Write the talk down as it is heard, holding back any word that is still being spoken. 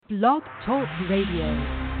Blog Talk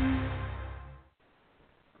Radio.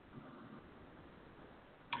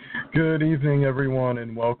 Good evening, everyone,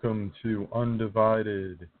 and welcome to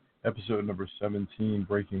Undivided, episode number 17,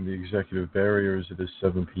 Breaking the Executive Barriers. It is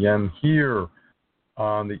 7 p.m. here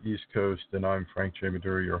on the East Coast, and I'm Frank J.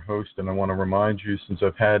 Maduri, your host, and I want to remind you, since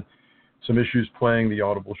I've had some issues playing the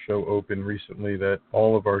Audible show open recently, that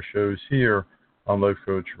all of our shows here on Life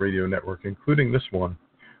Coach Radio Network, including this one,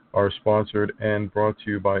 are sponsored and brought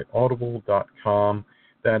to you by Audible.com.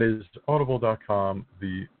 That is Audible.com,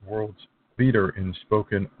 the world's leader in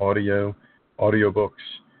spoken audio, audiobooks,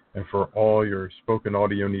 and for all your spoken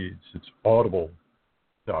audio needs, it's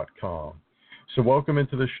Audible.com. So welcome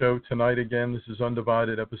into the show tonight again. This is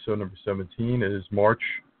Undivided, episode number 17. It is March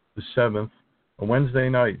the 7th, a Wednesday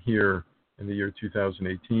night here in the year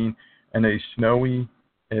 2018, and a snowy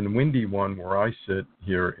and windy one where I sit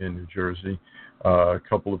here in New Jersey. A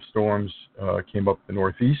couple of storms came up the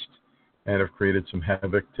northeast and have created some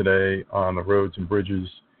havoc today on the roads and bridges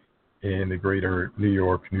in the greater New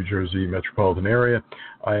York, New Jersey metropolitan area.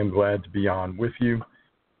 I am glad to be on with you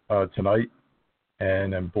tonight,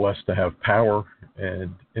 and I'm blessed to have power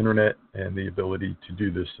and internet and the ability to do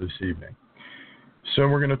this evening. So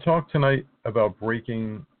we're going to talk tonight about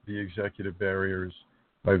breaking the executive barriers.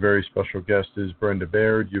 My very special guest is Brenda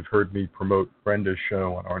Baird. You've heard me promote Brenda's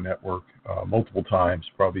show on our network multiple times,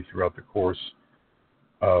 probably throughout the course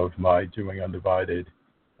of my doing Undivided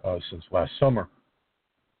since last summer.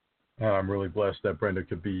 And I'm really blessed that Brenda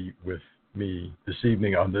could be with me this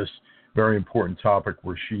evening on this very important topic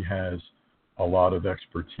where she has a lot of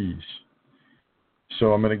expertise.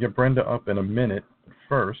 So I'm going to get Brenda up in a minute.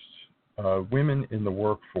 First, women in the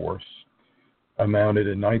workforce amounted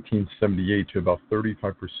in 1978 to about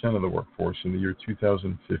 35% of the workforce. In the year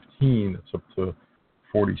 2015, it's up to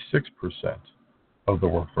 46% of the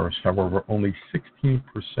workforce. However, only 16%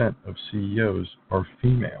 of CEOs are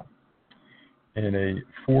female. In a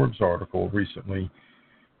Forbes article recently,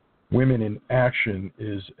 Women in Action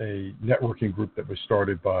is a networking group that was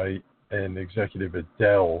started by an executive at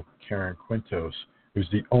Dell, Karen Quintos, who's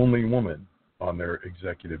the only woman on their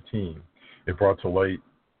executive team. It brought to light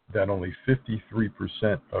that only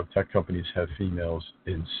 53% of tech companies have females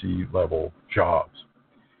in C-level jobs.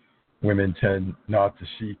 Women tend not to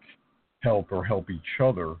seek help or help each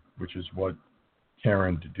other, which is what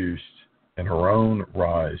Karen deduced in her own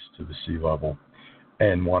rise to the C-level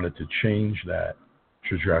and wanted to change that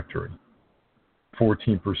trajectory.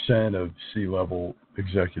 14% of C-level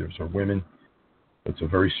executives are women. That's a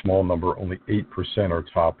very small number. Only 8% are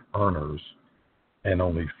top earners, and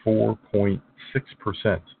only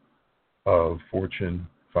 4.6% of Fortune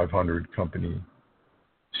 500 company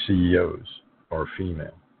CEOs are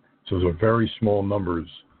female. So those are very small numbers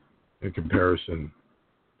in comparison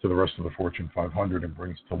to the rest of the Fortune 500, and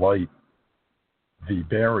brings to light the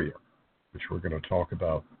barrier, which we're going to talk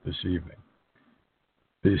about this evening.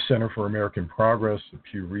 The Center for American Progress, the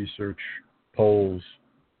Pew Research, polls,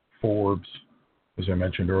 Forbes, as I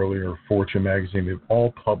mentioned earlier, Fortune magazine, they've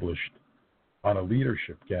all published on a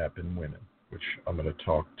leadership gap in women, which I'm going to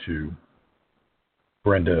talk to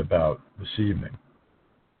Brenda about this evening.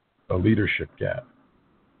 A leadership gap,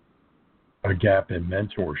 a gap in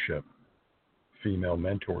mentorship, female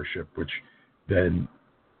mentorship, which then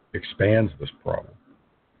expands this problem.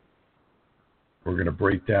 We're going to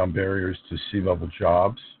break down barriers to C-level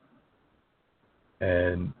jobs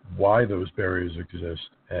and why those barriers exist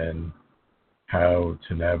and how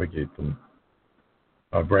to navigate them.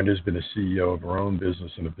 Brenda's been a CEO of her own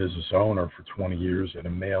business and a business owner for 20 years in a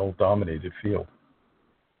male-dominated field.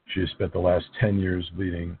 She has spent the last 10 years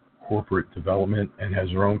leading corporate development and has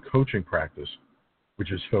her own coaching practice,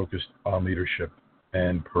 which is focused on leadership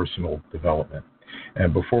and personal development.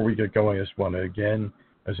 And before we get going, I just want to, again,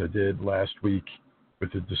 as I did last week,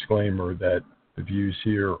 with the disclaimer that the views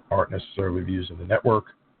here aren't necessarily views of the network,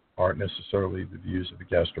 aren't necessarily the views of the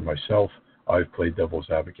guest or myself. I've played devil's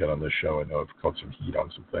advocate on this show. I know I've caught some heat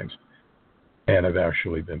on some things. And I've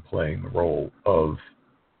actually been playing the role of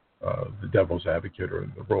the devil's advocate, or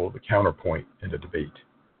the role of the counterpoint in a debate.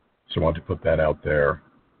 So I want to put that out there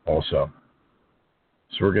also.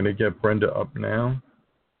 So we're going to get Brenda up now.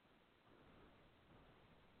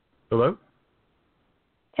 Hello?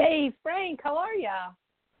 Hey, Frank, how are you?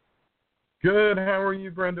 Good. How are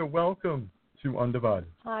you, Brenda? Welcome to Undivided.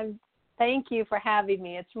 Thank you for having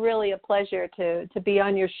me. It's really a pleasure to be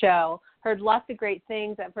on your show. Heard lots of great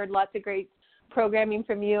things. I've heard lots of great programming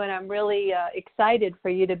from you, and I'm really excited for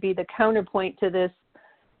you to be the counterpoint to this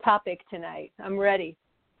topic tonight. I'm ready.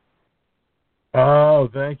 Oh,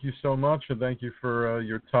 thank you so much, and thank you for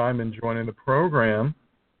your time in joining the program.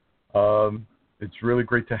 It's really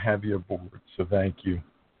great to have you aboard, so thank you.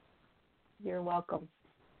 You're welcome.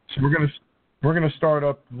 So we're gonna start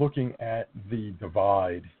up looking at the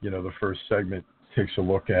divide. The first segment takes a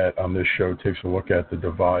look at the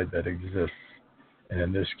divide that exists, and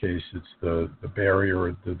in this case, it's the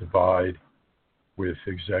barrier, the divide with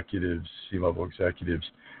executives, C-level executives,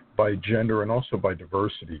 by gender and also by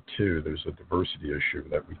diversity too. There's a diversity issue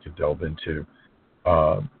that we could delve into,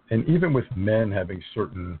 and even with men having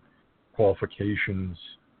certain qualifications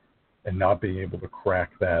and not being able to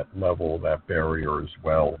crack that level, that barrier as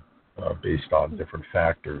well, based on different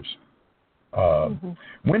factors.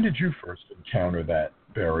 When did you first encounter that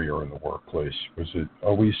barrier in the workplace? Was it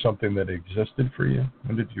always something that existed for you?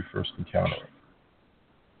 When did you first encounter it?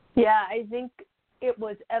 Yeah, I think it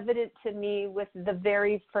was evident to me with the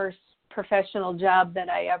very first professional job that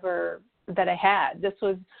I had. This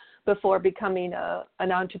was before becoming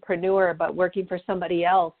an entrepreneur, but working for somebody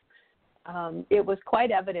else. It was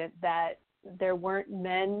quite evident that there weren't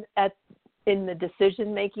men in the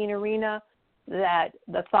decision-making arena, that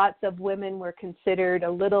the thoughts of women were considered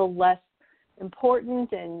a little less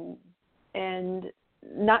important and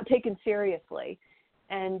not taken seriously.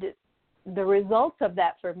 And the results of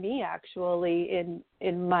that for me, actually,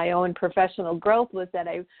 in my own professional growth, was that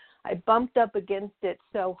I bumped up against it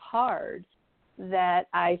so hard that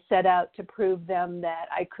I set out to prove them that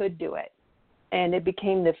I could do it. And it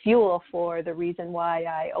became the fuel for the reason why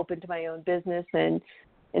I opened my own business and,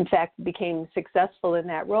 in fact, became successful in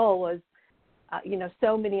that role was,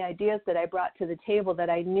 so many ideas that I brought to the table that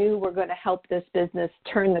I knew were going to help this business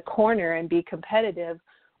turn the corner and be competitive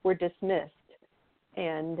were dismissed.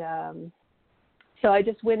 And so I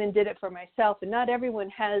just went and did it for myself. And not everyone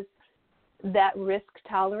has that risk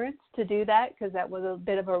tolerance to do that, because that was a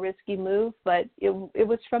bit of a risky move. But it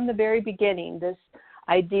was from the very beginning, this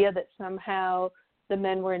idea that somehow the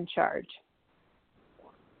men were in charge.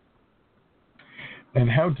 And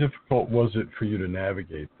how difficult was it for you to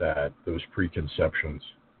navigate those preconceptions?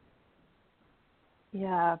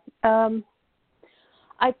 Yeah.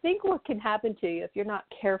 I think what can happen to you if you're not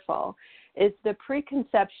careful is the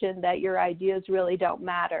preconception that your ideas really don't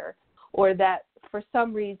matter, or that for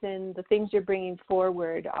some reason the things you're bringing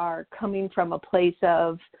forward are coming from a place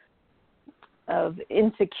of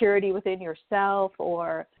insecurity within yourself,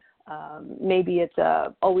 or maybe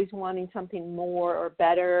it's always wanting something more or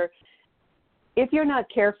better. If you're not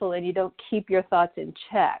careful and you don't keep your thoughts in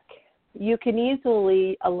check, you can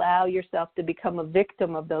easily allow yourself to become a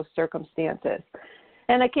victim of those circumstances.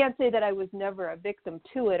 And I can't say that I was never a victim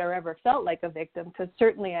to it or ever felt like a victim, because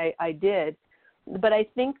certainly I did. But I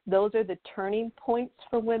think those are the turning points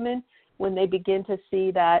for women when they begin to see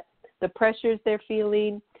that the pressures they're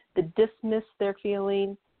feeling, the dismiss they're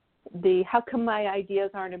feeling, the how come my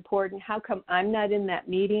ideas aren't important, how come I'm not in that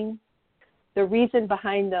meeting, the reason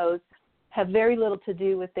behind those have very little to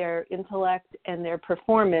do with their intellect and their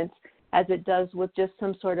performance as it does with just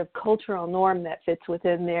some sort of cultural norm that fits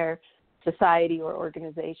within their society or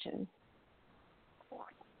organization.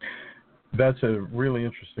 That's a really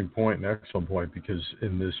interesting point, an excellent point, because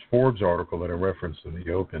in this Forbes article that I referenced in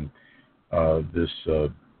the open, this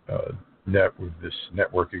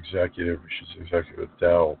network executive, she's executive at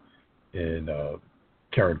Dell, in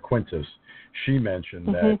Karen Quintus, she mentioned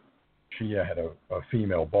that she had a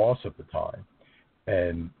female boss at the time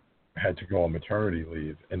and had to go on maternity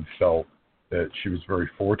leave, and felt that she was very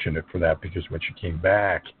fortunate for that, because when she came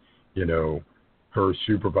back, her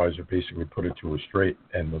supervisor basically put it to her straight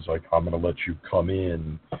and was like, I'm going to let you come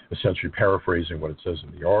in, essentially paraphrasing what it says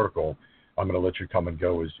in the article, I'm going to let you come and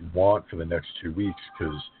go as you want for the next 2 weeks,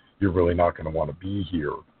 because you're really not going to want to be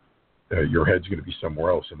here. Your head's going to be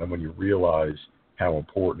somewhere else. And then when you realize how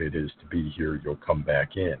important it is to be here, you'll come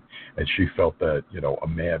back in. And she felt that, a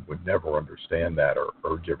man would never understand that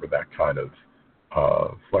or give her that kind of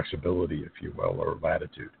flexibility, if you will, or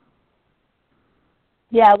latitude.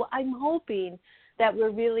 Yeah, well, I'm hoping that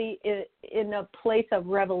we're really in a place of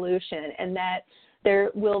revolution, and that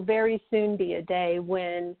there will very soon be a day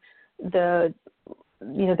when the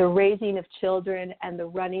raising of children and the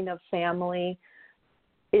running of family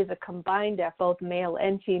is a combined effort, both male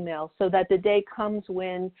and female, so that the day comes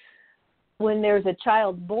when there's a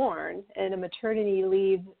child born and a maternity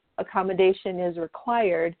leave accommodation is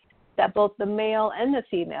required, that both the male and the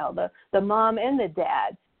female, the mom and the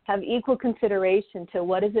dad, have equal consideration to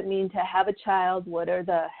what does it mean to have a child, what are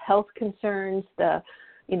the health concerns, the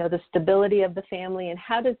stability of the family, and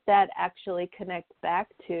how does that actually connect back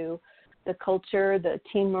to the culture, the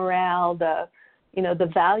team morale, the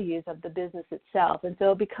values of the business itself. And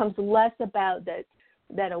so it becomes less about that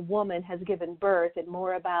that a woman has given birth and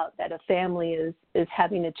more about that a family is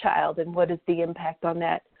having a child and what is the impact on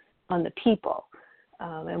that, on the people.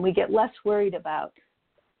 And we get less worried about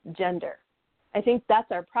gender. I think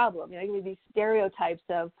that's our problem. These stereotypes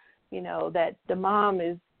of, that the mom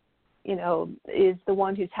is the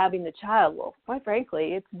one who's having the child. Well, quite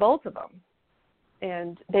frankly, it's both of them.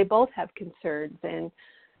 And they both have concerns. And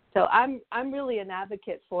so I'm really an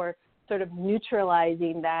advocate for sort of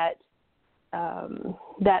neutralizing that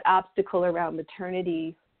obstacle around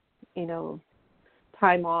maternity,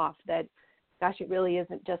 time off, that, gosh, it really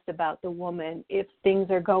isn't just about the woman. If things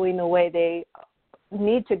are going the way they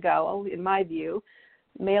need to go, in my view,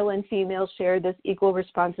 male and female share this equal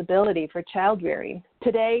responsibility for child rearing.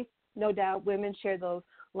 Today, no doubt, women share the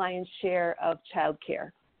lion's share of child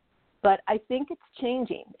care. But I think it's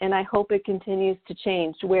changing, and I hope it continues to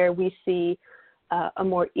change, where we see a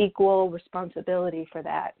more equal responsibility for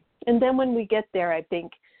that. And then when we get there, I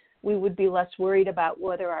think we would be less worried about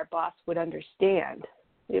whether our boss would understand.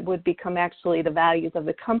 It would become actually the values of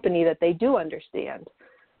the company that they do understand,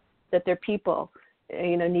 that their people,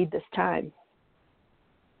 need this time.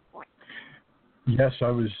 Yes,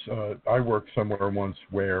 I worked somewhere once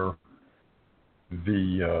where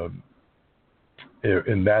in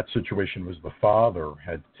that situation was the father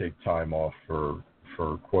had to take time off for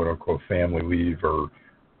quote unquote family leave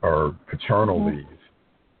or paternal leave.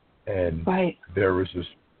 And there was this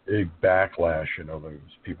big backlash, there was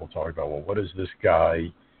people talking about, well, what does this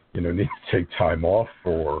guy, need to take time off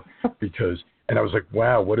for? And I was like,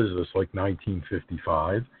 wow, what is this, like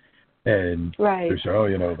 1955? And they say,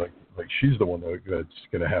 oh, like she's the one that's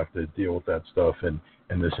going to have to deal with that stuff and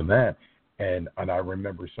this and that. And I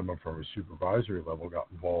remember someone from a supervisory level got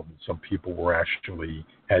involved, and some people were actually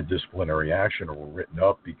had disciplinary action or were written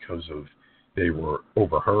up because they were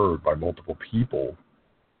overheard by multiple people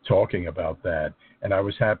talking about that. And I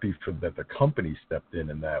was happy that the company stepped in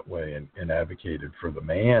that way and advocated for the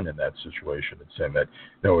man in that situation and saying that,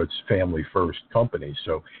 no, it's family first company.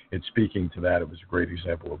 So it's speaking to that. It was a great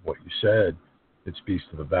example of what you said. It speaks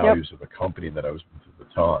to the values of the company that I was with at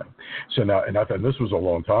the time. So now, and I thought this was a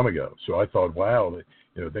long time ago. So I thought, wow,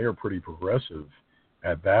 they are pretty progressive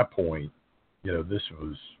at that point. This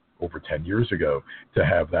was over 10 years ago to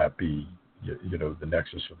have that be, the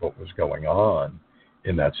nexus of what was going on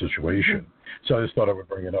in that situation. So I just thought I would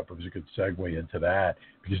bring it up. It was a good segue into that,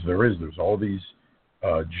 because there's all these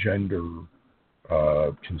gender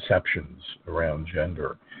conceptions around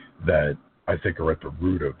gender that I think are at the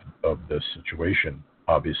root of this situation,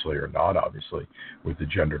 obviously or not obviously, with the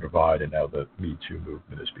gender divide, and now the Me Too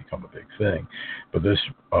movement has become a big thing. But this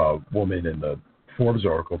woman in the Forbes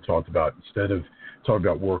article talked about, instead of talking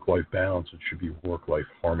about work-life balance, it should be work-life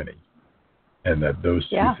harmony, and that those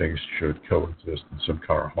two things should coexist in some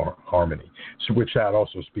kind of harmony. So, which that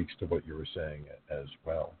also speaks to what you were saying as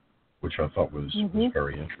well, which I thought was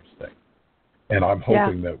very interesting. And I'm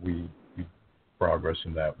hoping that we progress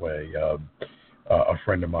in that way. A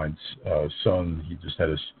friend of mine's son, he just had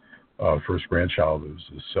his first grandchild. It was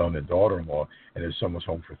his son and daughter-in-law, and his son was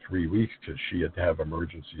home for 3 weeks because she had to have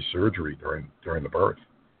emergency surgery during the birth.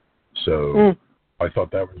 So I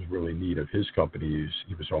thought that was really neat of his company.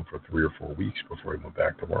 He was home for 3 or 4 weeks before he went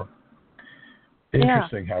back to work.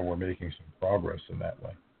 Interesting how we're making some progress in that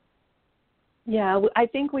way. Yeah, I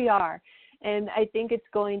think we are. And I think it's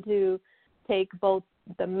going to take both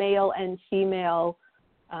the male and female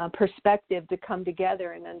perspective to come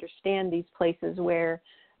together and understand these places where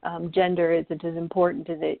gender isn't as important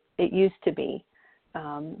as it used to be.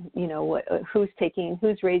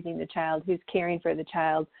 Who's raising the child, who's caring for the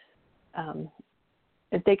child.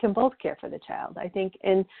 If they can both care for the child, I think.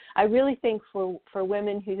 And I really think for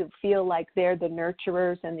women who feel like they're the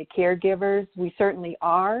nurturers and the caregivers, we certainly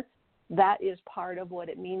are. That is part of what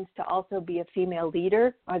it means to also be a female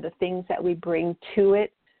leader, are the things that we bring to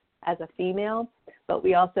it as a female. But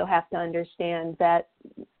we also have to understand that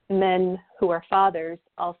men who are fathers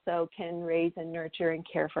also can raise and nurture and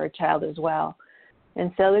care for a child as well.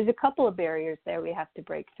 And so there's a couple of barriers there we have to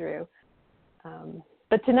break through.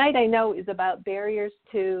 But tonight, I know, is about barriers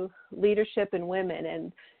to leadership in women,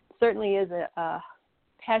 and certainly is a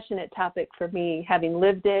passionate topic for me, having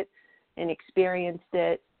lived it and experienced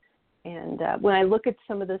it. And when I look at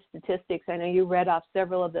some of the statistics, I know you read off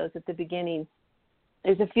several of those at the beginning.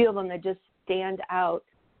 There's a few of them that just stand out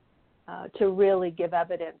to really give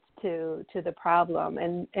evidence to the problem.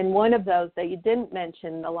 And one of those that you didn't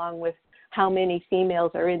mention, along with how many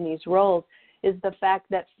females are in these roles, is the fact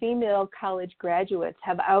that female college graduates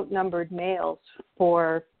have outnumbered males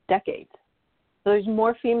for decades. So there's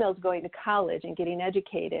more females going to college and getting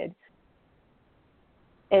educated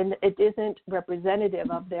and it isn't representative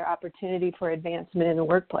of their opportunity for advancement in the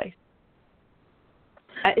workplace.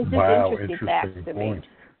 It's just interesting facts to point. me.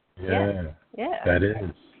 Yeah,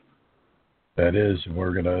 that is. And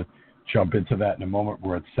we're going to jump into that in a moment.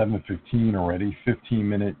 We're at 7:15 already,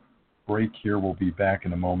 15-minute break here. We'll be back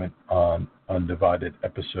in a moment on Undivided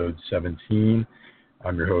episode 17.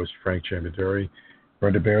 I'm your host, Frank Chamaduri.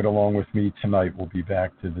 Brenda Baird along with me tonight. We'll be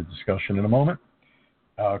back to the discussion in a moment.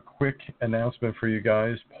 Quick announcement for you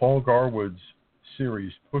guys. Paul Garwood's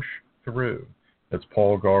series, Push Through. That's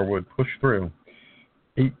Paul Garwood, Push Through.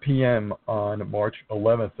 8 p.m. on March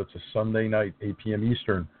 11th. That's a Sunday night, 8 p.m.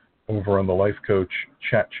 Eastern, over on the Life Coach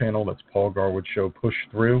chat channel. That's Paul Garwood Show, Push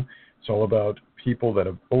Through. It's all about people that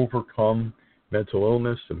have overcome mental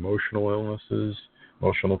illness, emotional illnesses,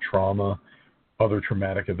 emotional trauma, other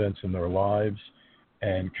traumatic events in their lives,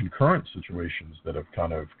 and concurrent situations that have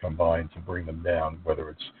kind of combined to bring them down, whether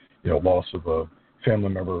it's loss of a family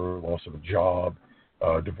member, loss of a job,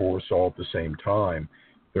 divorce, all at the same time.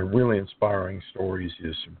 They're really inspiring stories. He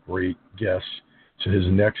has some great guests. So his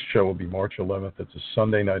next show will be March 11th. It's a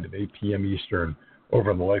Sunday night at 8 p.m. Eastern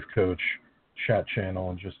over on the Life Coach chat channel.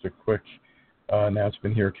 And just a quick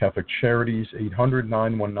announcement here, Catholic Charities,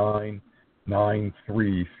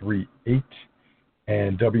 800-919-9338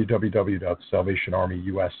 and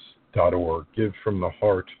www.salvationarmyus.org. Give from the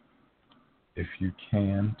heart, if you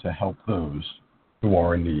can, to help those who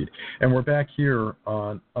are in need. And we're back here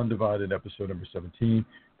on Undivided episode number 17,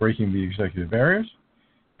 Breaking the Executive Barriers.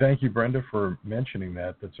 Thank you, Brenda, for mentioning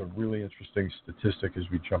that. That's a really interesting statistic as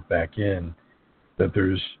we jump back in, that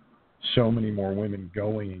there's so many more women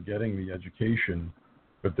going and getting the education,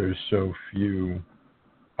 but there's so few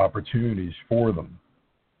opportunities for them.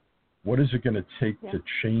 What is it going to take to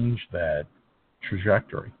change that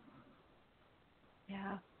trajectory?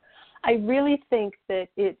 Yeah. I really think that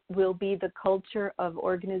it will be the culture of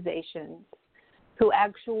organizations who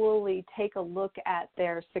actually take a look at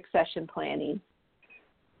their succession planning.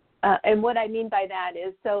 And what I mean by that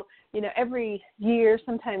is, every year,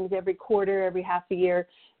 sometimes every quarter, every half a year,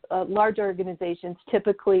 large organizations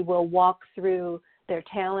typically will walk through their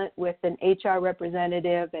talent with an HR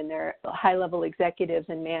representative and their high-level executives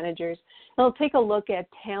and managers. They'll take a look at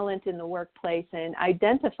talent in the workplace and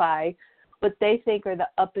identify what they think are the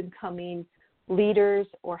up-and-coming leaders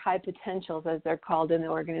or high potentials, as they're called in the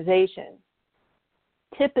organization.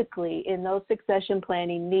 Typically, in those succession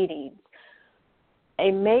planning meetings, a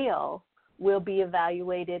male will be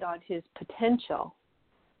evaluated on his potential,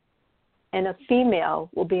 and a female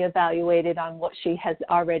will be evaluated on what she has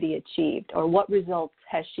already achieved or what results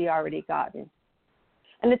has she already gotten.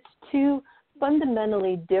 And it's two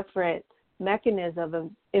fundamentally different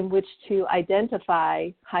mechanisms in which to identify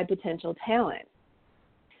high potential talent.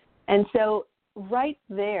 And so right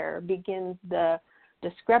there begins the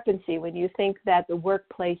discrepancy when you think that the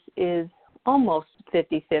workplace is almost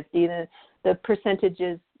 50-50. The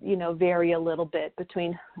percentages, vary a little bit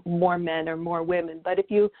between more men or more women. But if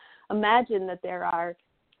you imagine that there are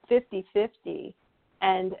 50-50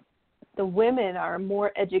 and the women are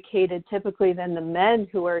more educated typically than the men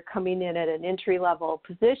who are coming in at an entry-level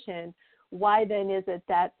position, why then is it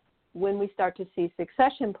that when we start to see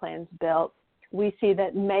succession plans built, we see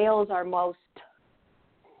that males are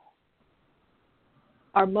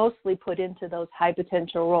mostly put into those high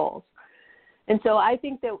potential roles? And so I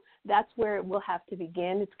think that that's where it will have to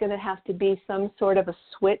begin. It's going to have to be some sort of a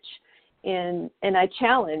switch in, and I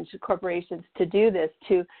challenge corporations to do this,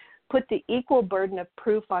 to put the equal burden of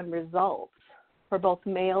proof on results for both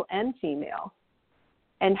male and female,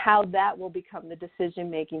 and how that will become the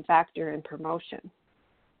decision-making factor in promotion.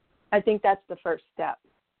 I think that's the first step.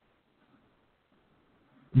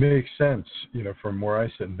 Makes sense, from where I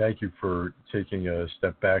sit. And thank you for taking a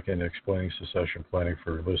step back and explaining succession planning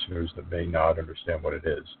for listeners that may not understand what it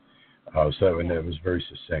is. And it was very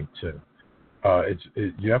succinct too.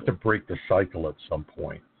 You have to break the cycle at some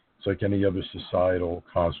point. It's like any other societal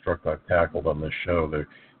construct I've tackled on this show.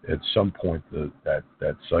 At some point,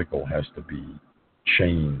 that cycle has to be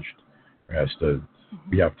changed.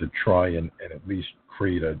 We have to try and at least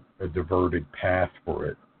create a diverted path for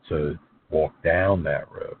it to walk down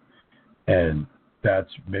that road. And that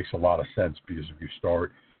makes a lot of sense, because if you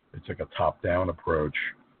start, it's like a top-down approach,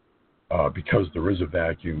 because there is a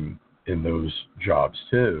vacuum in those jobs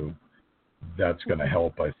too. That's going to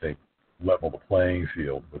help, I think, level the playing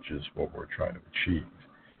field, which is what we're trying to achieve.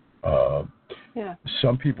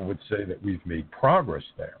 Some people would say that we've made progress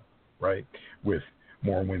there, right? With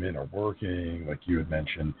more women are working, like you had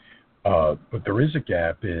mentioned, but there is a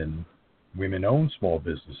gap in women-owned small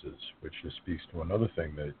businesses, which just speaks to another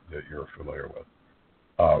thing that you're familiar with.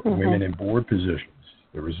 Women in board positions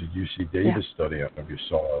There was a UC Davis study, I don't know if you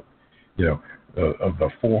saw it, you know, of the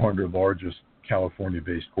 400 largest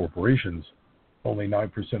California-based corporations, only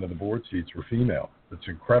 9% of the board seats were female. That's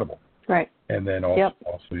incredible. Right. And then also,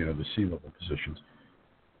 you know, the C-level positions.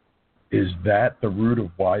 Is that the root of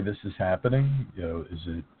why this is happening? You know, is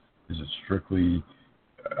it strictly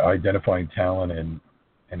identifying talent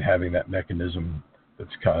and having that mechanism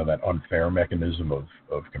that's kind of that unfair mechanism of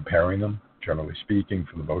comparing them, generally speaking,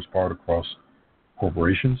 for the most part, across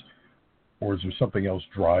corporations? Or is there something else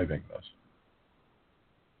driving this?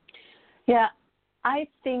 Yeah, I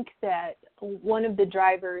think that one of the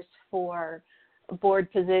drivers for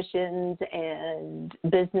board positions and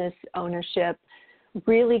business ownership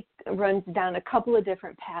really runs down a couple of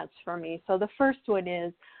different paths for me. So the first one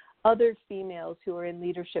is other females who are in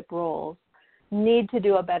leadership roles need to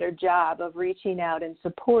do a better job of reaching out and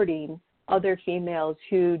supporting other females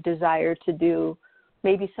who desire to do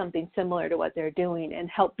maybe something similar to what they're doing and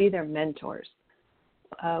help be their mentors.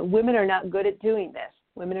 Women are not good at doing this.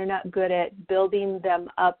 Women are not good at building them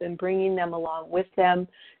up and bringing them along with them,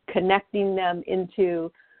 connecting them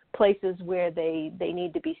into places where they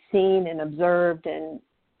need to be seen and observed,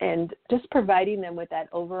 and just providing them with that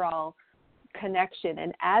overall connection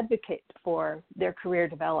and advocate for their career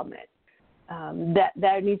development.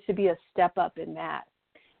 That needs to be a step up in that.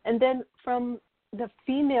 And then from the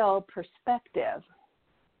female perspective,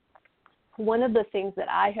 one of the things that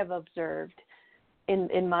I have observed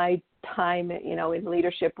in my time, you know, in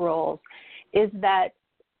leadership roles is that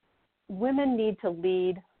women need to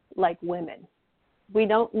lead like women. We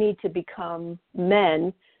don't need to become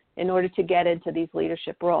men in order to get into these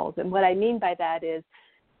leadership roles. And what I mean by that is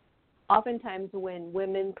oftentimes when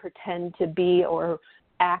women pretend to be or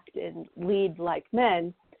act and lead like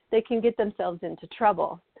men, they can get themselves into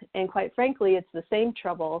trouble. And quite frankly, it's the same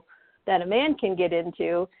trouble that a man can get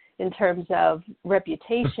into in terms of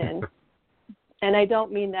reputation. And I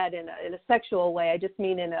don't mean that in a sexual way. I just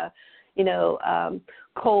mean in a, you know,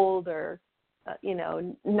 cold or, you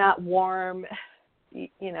know, not warm,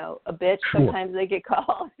 you know, a bitch. Sure. Sometimes they get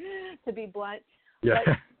called, to be blunt. Yeah.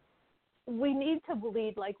 But we need to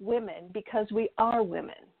lead like women because we are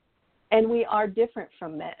women and we are different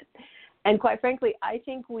from men. And quite frankly, I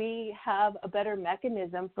think we have a better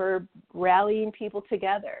mechanism for rallying people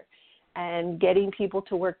together and getting people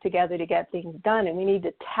to work together to get things done. And we need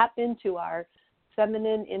to tap into our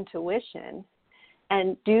feminine intuition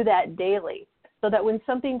and do that daily so that when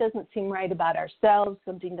something doesn't seem right about ourselves,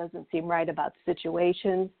 something doesn't seem right about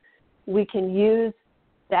situations, we can use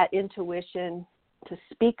that intuition to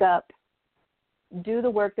speak up, do the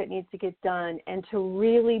work that needs to get done, and to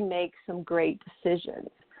really make some great decisions.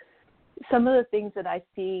 Some of the things that I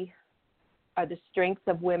see are the strengths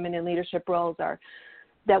of women in leadership roles are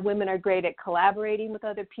that women are great at collaborating with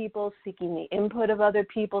other people, seeking the input of other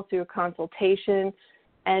people through consultation,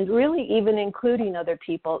 and really even including other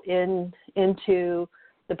people into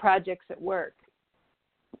the projects at work.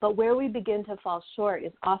 But where we begin to fall short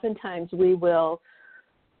is oftentimes we will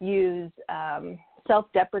use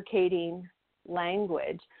self-deprecating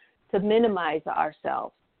language to minimize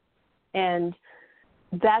ourselves. And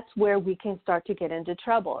that's where we can start to get into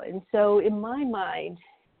trouble. And so in my mind,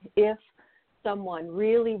 if someone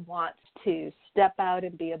really wants to step out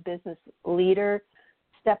and be a business leader,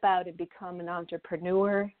 step out and become an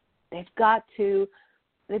entrepreneur, they've got to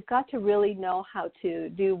really know how to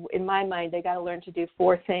do, in my mind, they got to learn to do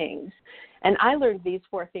 4 things. And I learned these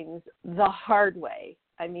 4 things the hard way.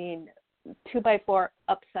 I mean, 2x4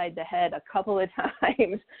 upside the head a couple of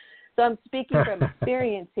times. So I'm speaking from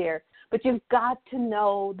experience here. But you've got to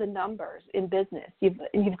know the numbers in business. You've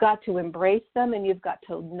got to embrace them, and you've got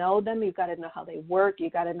to know them. You've got to know how they work.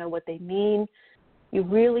 You've got to know what they mean. You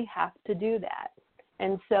really have to do that.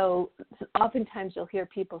 And so oftentimes you'll hear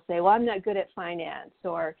people say, well, I'm not good at finance,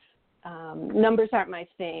 or numbers aren't my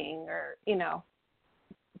thing, or, you know.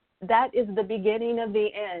 That is the beginning of the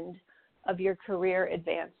end of your career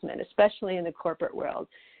advancement, especially in the corporate world.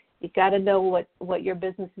 You've got to know what your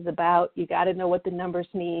business is about. You got to know what the numbers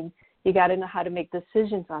mean. You got to know how to make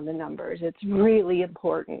decisions on the numbers. It's really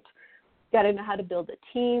important. You got to know how to build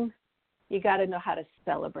a team. You got to know how to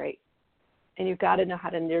celebrate. And you've got to know how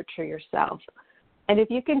to nurture yourself. And if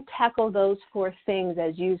you can tackle those 4 things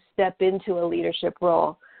as you step into a leadership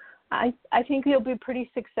role, I think you'll be pretty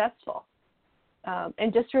successful.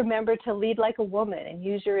 And just remember to lead like a woman and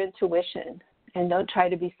use your intuition, and don't try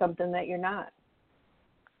to be something that you're not.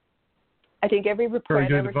 I think every report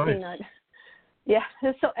I've ever seen on,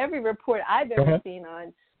 so every report I've ever seen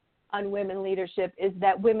on women leadership is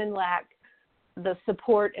that women lack the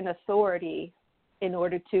support and authority in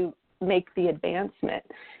order to make the advancement.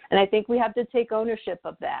 And I think we have to take ownership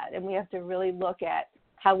of that, and we have to really look at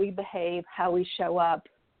how we behave, how we show up,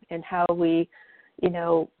 and how we,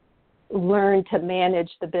 learn to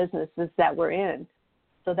manage the businesses that we're in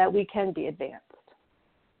so that we can be advanced.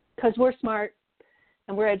 Because we're smart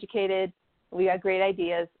and we're educated, we got great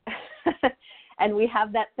ideas, and we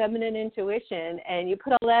have that feminine intuition, and you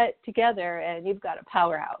put all that together and you've got a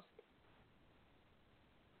powerhouse.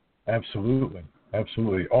 Absolutely.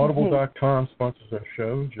 Audible.com sponsors our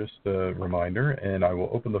show, just a reminder, and I will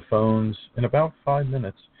open the phones in about 5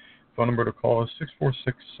 minutes. Phone number to call is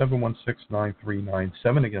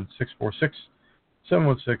 646-716-9397. Again,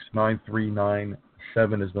 646-716-9397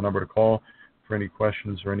 is the number to call for any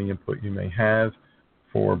questions or any input you may have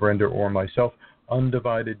for Brenda or myself.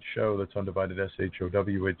 Undivided Show, that's undivided,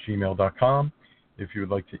 SHOW, at gmail.com. If you would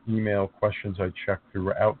like to email questions, I check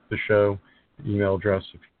throughout the show the email address.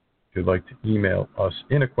 If you'd like to email us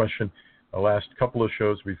in a question, the last couple of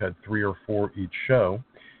shows we've had 3 or 4 each show,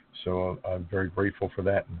 so I'm very grateful for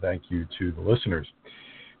that, and thank you to the listeners.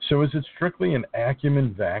 So is it strictly an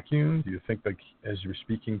acumen vacuum? Do you think, like, as you were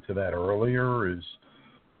speaking to that earlier, is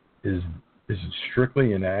it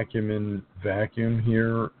strictly an acumen vacuum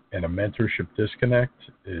here and a mentorship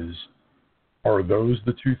disconnect? Are those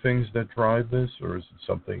the two things that drive this, or is it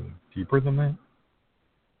something deeper than that?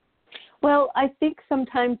 Well, I think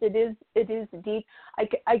sometimes it is deep.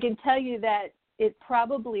 I can tell you that it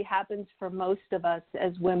probably happens for most of us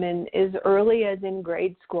as women as early as in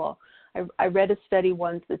grade school. I read a study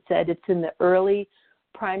once that said it's in the early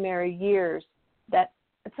primary years that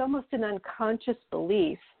it's almost an unconscious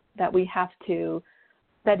belief that we have to,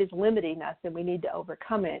 that is limiting us and we need to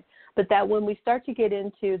overcome it. But that when we start to get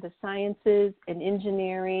into the sciences and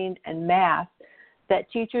engineering and math, that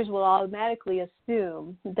teachers will automatically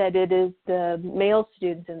assume that it is the male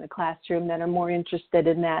students in the classroom that are more interested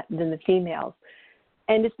in that than the females.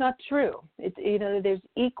 And it's not true. There's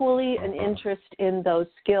equally an interest in those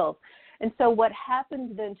skills. And so what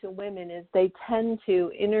happens then to women is they tend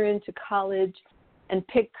to enter into college and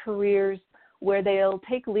pick careers where they'll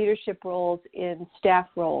take leadership roles in staff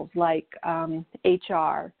roles like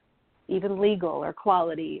HR, even legal or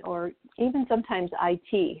quality, or even sometimes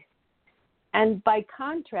IT. And by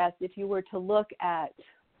contrast, if you were to look at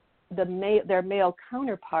their male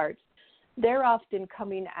counterparts, they're often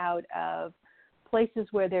coming out of places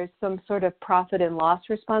where there's some sort of profit and loss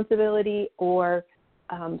responsibility or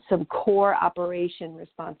some core operation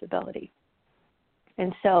responsibility.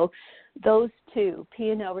 And so those two,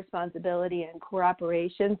 P&L responsibility and core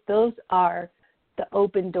operations, those are the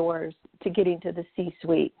open doors to getting to the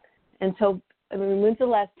C-suite. And so, when's the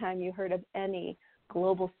last time you heard of any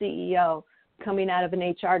global CEO coming out of an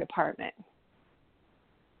HR department?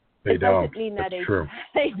 They don't. Doesn't mean that That's true.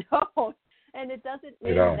 They don't. And it doesn't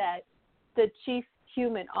mean that the chief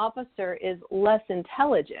human officer is less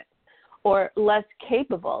intelligent or less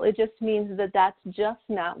capable. It just means that that's just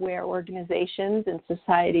not where organizations and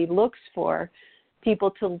society looks for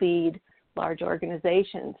people to lead large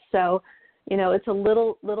organizations. So, it's a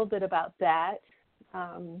little bit about that.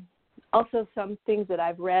 Also, some things that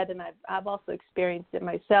I've read and I've also experienced it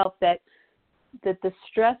myself, that the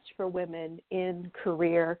stress for women in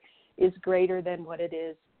career is greater than what it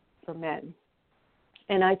is for men.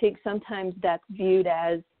 And I think sometimes that's viewed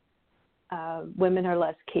as women are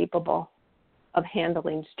less capable of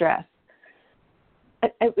handling stress.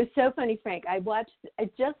 It was so funny, Frank. I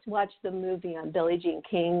just watched the movie on Billie Jean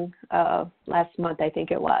King last month, I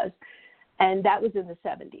think it was, and that was in the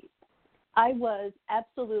 70s. I was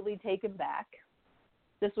absolutely taken back.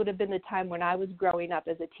 This would have been the time when I was growing up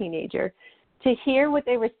as a teenager, to hear what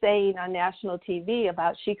they were saying on national TV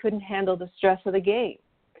about she couldn't handle the stress of the game,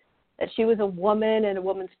 that she was a woman in a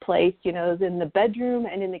woman's place, in the bedroom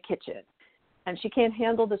and in the kitchen, and she can't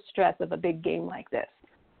handle the stress of a big game like this.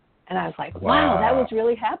 And I was like, wow, that was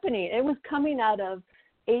really happening. It was coming out of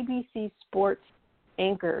ABC sports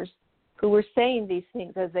anchors who were saying these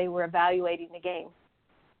things as they were evaluating the game.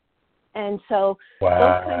 And so those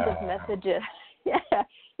kinds of messages,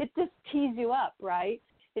 it just tees you up, right?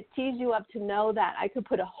 It tees you up to know that I could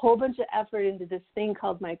put a whole bunch of effort into this thing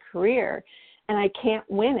called my career, and I can't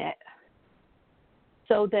win it.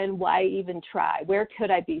 So then why even try? Where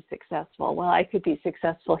could I be successful? Well, I could be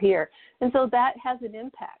successful here. And so that has an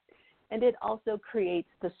impact. And it also creates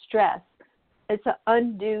the stress. It's an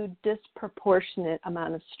undue, disproportionate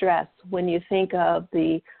amount of stress when you think of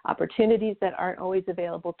the opportunities that aren't always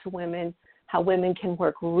available to women, how women can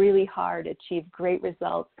work really hard, achieve great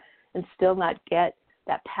results, and still not get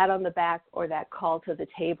that pat on the back or that call to the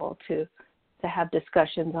table to have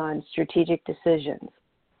discussions on strategic decisions.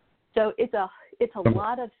 So it's it's a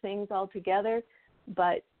lot of things all together,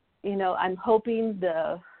 but, I'm hoping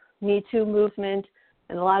the Me Too movement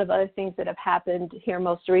and a lot of other things that have happened here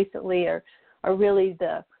most recently are really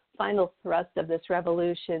the final thrust of this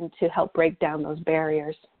revolution to help break down those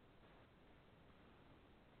barriers.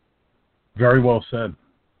 Very well said.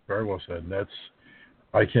 Very well said. And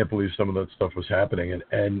I can't believe some of that stuff was happening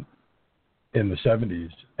and in the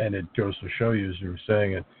 70s. And it goes to show you, as you were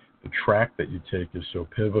saying, the track that you take is so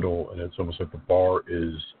pivotal, and it's almost like the bar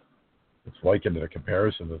it's likened in a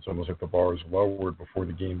comparison. It's almost like the bar is lowered before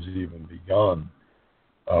the game's even begun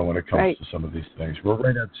when it comes to some of these things. We're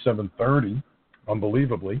right at 7:30,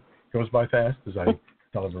 unbelievably. Goes by fast, as I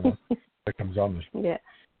tell everyone that comes on this show. Yeah.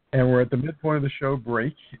 And we're at the midpoint of the show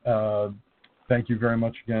break. Thank you very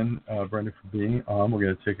much again, Brenda, for being on. We're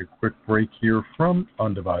going to take a quick break here from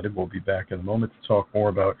Undivided. We'll be back in a moment to talk more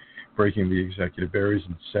about breaking the executive barriers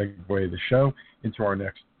and segue the show into our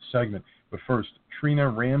next segment. But first, Trina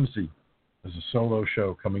Ramsey has a solo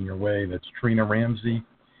show coming your way. That's Trina Ramsey,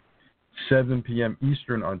 7 p.m.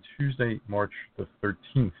 Eastern on Tuesday, March the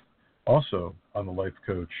 13th. Also on the Life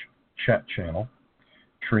Coach chat channel.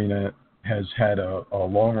 Trina has had a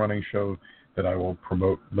long-running show that I will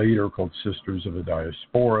promote later called Sisters of the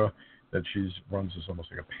Diaspora that she runs as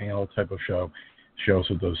almost like a panel type of show. She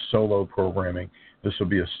also does solo programming. This will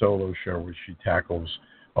be a solo show where she tackles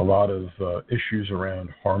a lot of issues around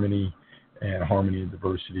harmony and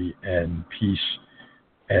diversity and peace.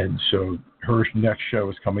 And so her next show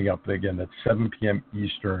is coming up. Again, that's 7 p.m.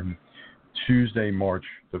 Eastern, Tuesday, March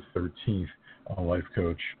the 13th on the Life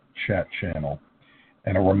Coach chat channel.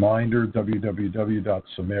 And a reminder,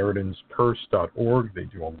 www.samaritanspurse.org. They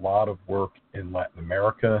do a lot of work in Latin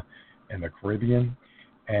America and the Caribbean.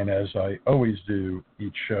 And as I always do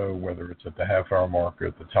each show, whether it's at the half-hour mark or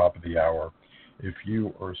at the top of the hour, if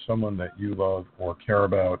you or someone that you love or care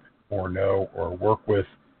about or know or work with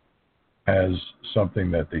has something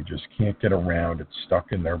that they just can't get around, it's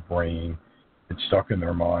stuck in their brain, it's stuck in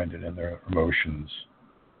their mind and in their emotions,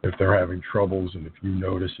 if they're having troubles and if you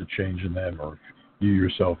notice a change in them or if you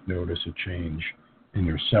yourself notice a change in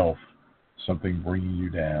yourself, something bringing you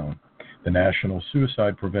down, the National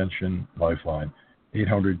Suicide Prevention Lifeline,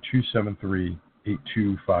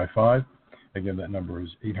 800-273-8255. Again, that number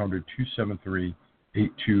is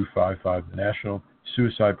 800-273-8255, the National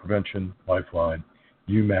Suicide Prevention Lifeline.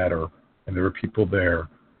 You matter, and there are people there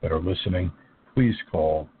that are listening. Please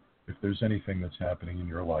call. If there's anything that's happening in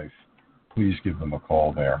your life, please give them a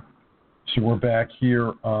call there. So we're back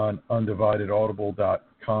here on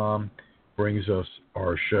UndividedAudible.com. Brings us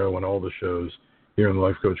our show and all the shows here on the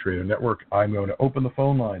Life Coach Radio Network. I'm going to open the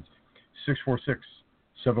phone lines,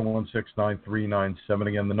 646-716-9397.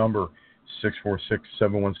 Again, the number,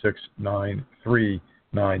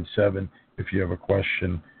 646-716-9397. If you have a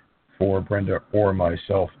question for Brenda or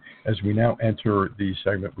myself, as we now enter the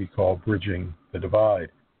segment we call Bridging the Divide.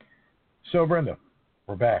 So, Brenda,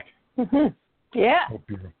 we're back. Mm-hmm. Yeah. Hope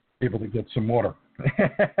you're able to get some water.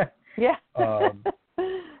 Yeah.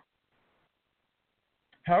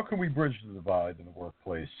 How can we bridge the divide in the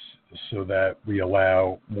workplace so that we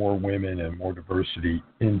allow more women and more diversity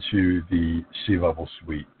into the C-level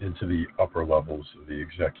suite, into the upper levels of the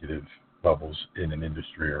executive levels in an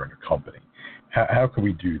industry or in a company? How can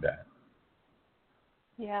we do that?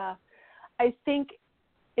 Yeah. I think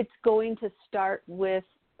it's going to start with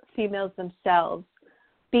females themselves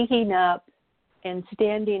speaking up and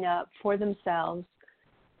standing up for themselves,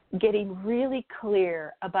 getting really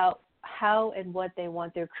clear about how and what they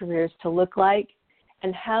want their careers to look like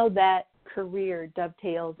and how that career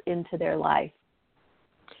dovetails into their life.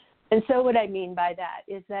 And so what I mean by that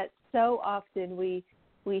is that so often we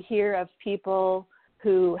hear of people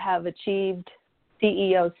who have achieved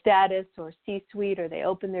CEO status or C-suite, or they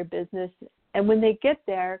open their business, and when they get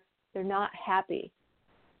there, they're not happy.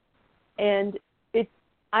 And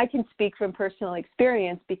I can speak from personal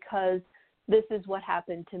experience because this is what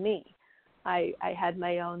happened to me. I had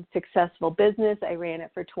my own successful business. I ran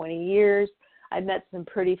it for 20 years. I met some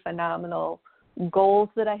pretty phenomenal goals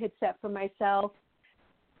that I had set for myself.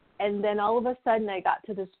 And then all of a sudden I got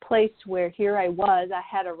to this place where here I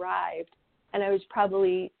had arrived, and I was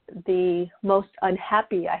probably the most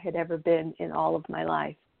unhappy I had ever been in all of my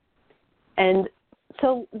life. And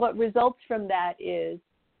so what results from that is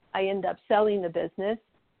I end up selling the business,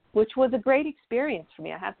 which was a great experience for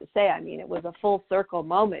me, I have to say. I mean, it was a full circle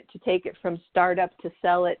moment to take it from startup to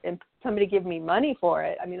sell it and somebody give me money for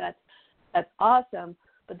it. I mean, that's awesome.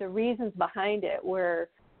 But the reasons behind it were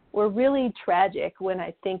really tragic when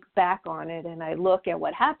I think back on it and I look at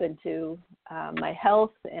what happened to my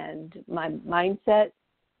health and my mindset.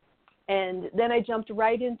 And then I jumped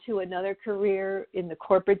right into another career in the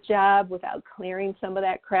corporate job without clearing some of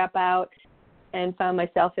that crap out, and found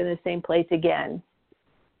myself in the same place again,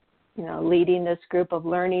 leading this group of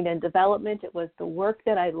learning and development. It was the work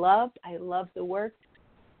that I loved. I loved the work,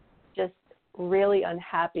 just really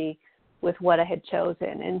unhappy with what I had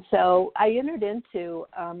chosen. And so I entered into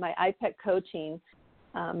my IPEC coaching.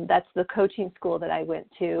 That's the coaching school that I went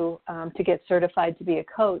to get certified to be a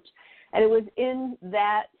coach. And it was in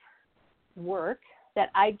that work that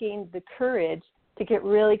I gained the courage to get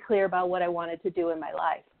really clear about what I wanted to do in my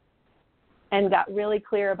life, and got really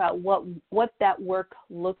clear about what that work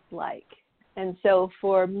looked like. And so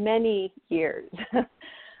for many years,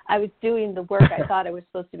 I was doing the work I thought I was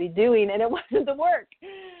supposed to be doing, and it wasn't the work.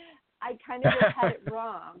 I kind of just had it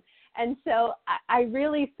wrong. And so I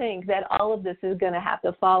really think that all of this is going to have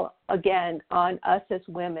to fall, again, on us as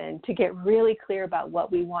women to get really clear about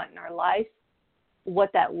what we want in our life,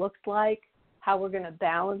 what that looks like, how we're going to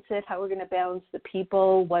balance it, how we're going to balance the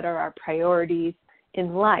people, what are our priorities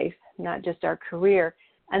in life, not just our career,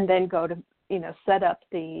 and then go to, set up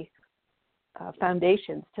the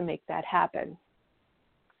foundations to make that happen.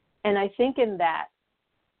 And I think in that,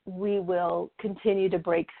 we will continue to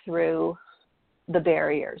break through the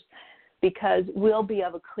barriers, because we'll be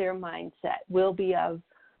of a clear mindset, we'll be of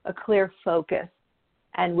a clear focus,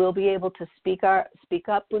 and we'll be able to speak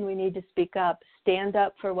up when we need to speak up, stand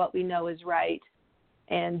up for what we know is right,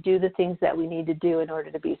 and do the things that we need to do in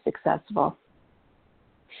order to be successful.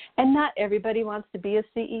 And not everybody wants to be a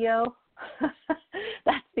CEO.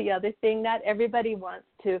 That's the other thing. Not everybody wants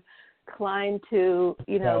to climb to,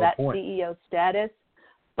 that point. CEO status.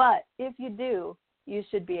 But if you do, you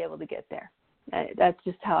should be able to get there. That's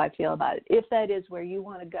just how I feel about it. If that is where you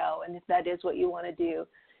want to go, and if that is what you want to do,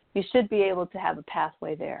 you should be able to have a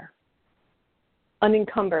pathway there,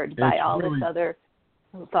 unencumbered by all this other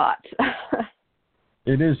thoughts.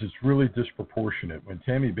 It is. It's really disproportionate. When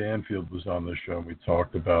Tammy Banfield was on the show, we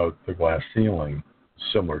talked about the glass ceiling,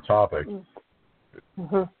 similar topic.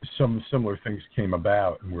 Mm-hmm. Some similar things came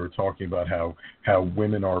about, and we were talking about how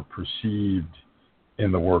women are perceived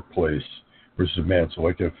in the workplace versus men. So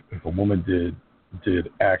like if a woman did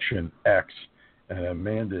action X and a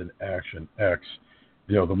man did action X,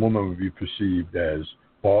 the woman would be perceived as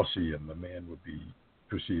bossy and the man would be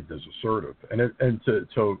perceived as assertive. And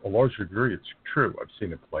to a large degree, it's true. I've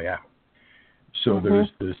seen it play out. So there's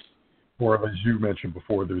this, or as you mentioned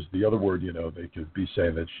before, there's the other word, they could be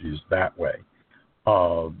saying that she's that way.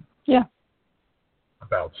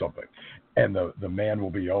 About something. And the man will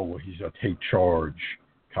be, he's a take charge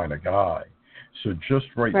kind of guy. So just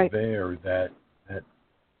right. there, that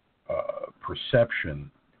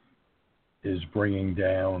perception is bringing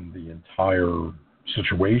down the entire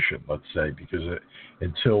situation, let's say, because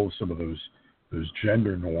until some of those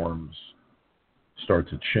gender norms start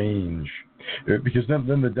to change, because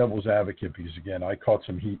then the devil's advocate, because again, I caught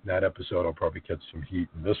some heat in that episode. I'll probably catch some heat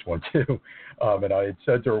in this one too. And I had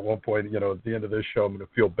said to her at one point, at the end of this show, I'm going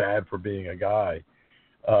to feel bad for being a guy.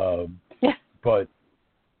 But,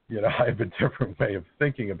 I have a different way of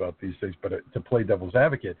thinking about these things. But to play devil's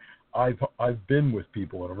advocate, I've been with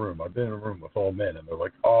people in a room. I've been in a room with all men, and they're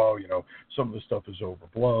like, some of the stuff is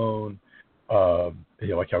overblown.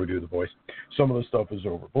 Like how we do the voice. Some of the stuff is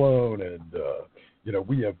overblown, and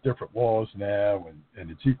we have different laws now,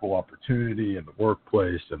 and it's equal opportunity in the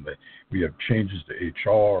workplace, and we have changes to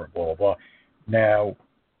HR, and blah, blah, blah. Now,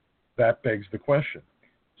 that begs the question.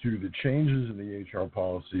 Do the changes in the HR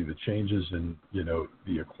policy, the changes in,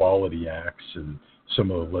 the Equality Acts and some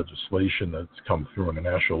of the legislation that's come through on a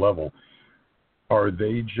national level, are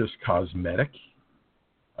they just cosmetic?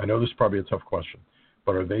 I know this is probably a tough question,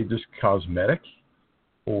 but are they just cosmetic,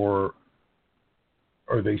 or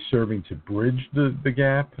are they serving to bridge the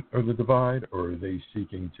gap or the divide, or are they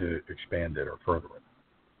seeking to expand it or further it?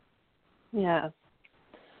 Yeah.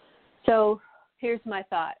 So here's my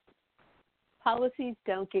thought. Policies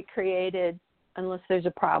don't get created unless there's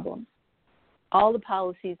a problem. All the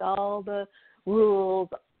policies, all the rules,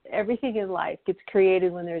 everything in life gets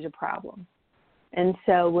created when there's a problem. And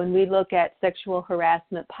so when we look at sexual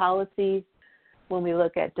harassment policies, when we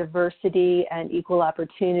look at diversity and equal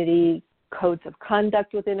opportunity codes of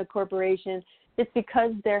conduct within a corporation, it's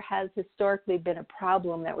because there has historically been a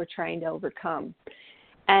problem that we're trying to overcome.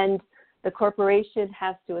 And the corporation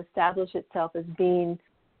has to establish itself as being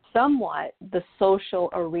somewhat the social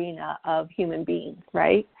arena of human beings,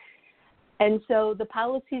 right? And so the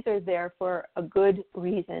policies are there for a good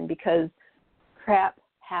reason, because crap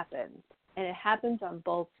happens, and it happens on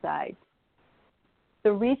both sides.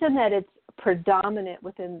 The reason that it's predominant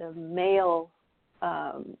within the male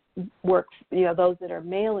those that are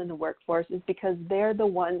male in the workforce is because they're the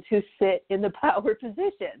ones who sit in the power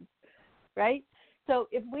positions, right? So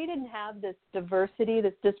if we didn't have this diversity,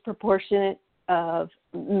 this disproportionate of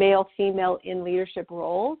male-female in leadership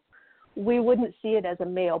roles, we wouldn't see it as a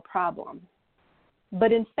male problem.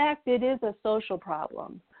 But in fact, it is a social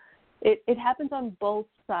problem. It happens on both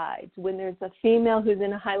sides. When there's a female who's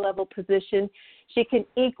in a high-level position, she can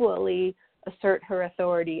equally assert her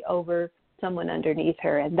authority over someone underneath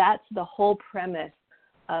her. And that's the whole premise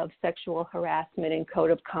of sexual harassment and code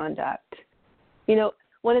of conduct. You know,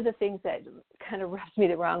 one of the things that kind of rubs me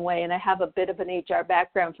the wrong way, and I have a bit of an HR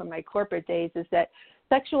background from my corporate days, is that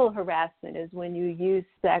sexual harassment is when you use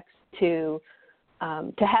sex to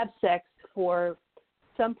have sex for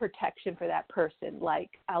some protection for that person.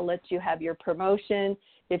 Like, I'll let you have your promotion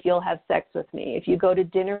if you'll have sex with me. If you go to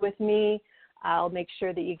dinner with me, I'll make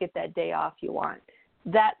sure that you get that day off you want.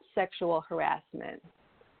 That's sexual harassment.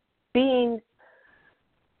 Being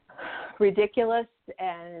ridiculous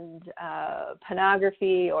and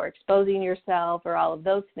pornography or exposing yourself or all of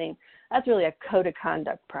those things, that's really a code of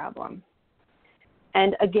conduct problem.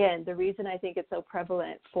 And again, the reason I think it's so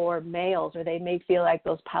prevalent for males, or they may feel like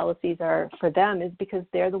those policies are for them, is because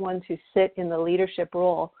they're the ones who sit in the leadership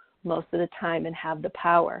role most of the time and have the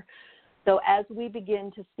power. So as we begin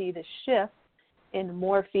to see the shift in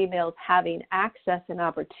more females having access and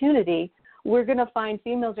opportunity, we're going to find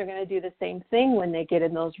females are going to do the same thing when they get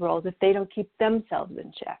in those roles if they don't keep themselves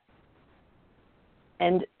in check.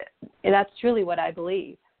 And that's truly what I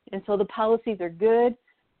believe. And so the policies are good,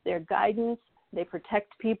 they're guidance, they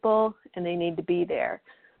protect people, and they need to be there.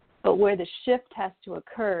 But where the shift has to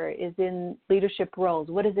occur is in leadership roles.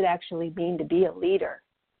 What does it actually mean to be a leader,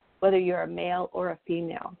 whether you're a male or a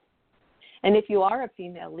female? And if you are a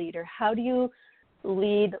female leader, how do you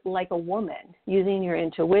lead like a woman, using your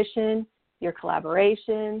intuition, your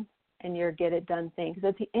collaboration, and your get-it-done thing? Because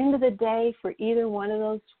at the end of the day, for either one of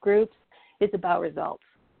those groups, it's about results.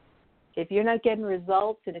 If you're not getting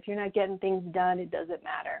results and if you're not getting things done, it doesn't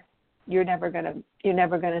matter. You're never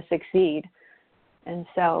gonna succeed. And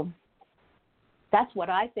so that's what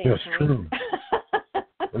I think. That's true.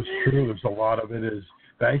 That's true. There's a lot of it is,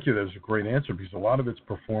 thank you, that's a great answer, because a lot of it's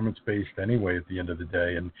performance-based anyway at the end of the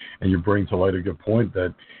day. And you bring to light a good point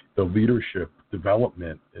that the leadership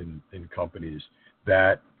development in companies,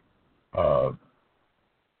 that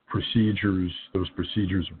procedures, those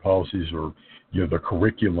procedures and policies, or the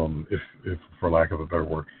curriculum, if for lack of a better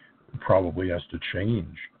word, probably has to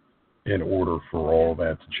change in order for all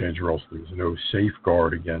that to change, or else there's no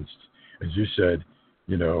safeguard against, as you said,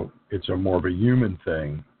 it's a more of a human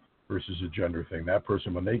thing versus a gender thing. That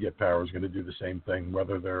person, when they get power, is going to do the same thing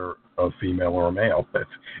whether they're a female or a male.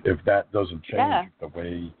 If that doesn't change, the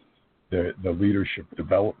way the leadership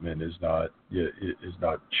development is not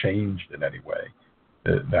changed in any way,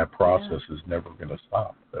 that process is never going to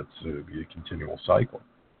stop. That's be a continual cycle,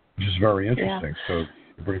 which is very interesting. So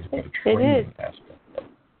it brings about a training aspect.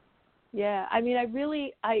 Yeah, I mean,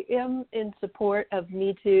 I am in support of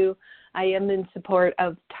Me Too. I am in support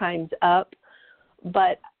of Time's Up,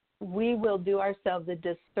 but we will do ourselves a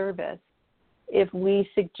disservice if we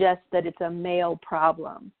suggest that it's a male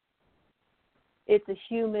problem. It's a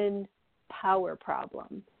human power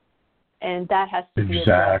problem, and that has to be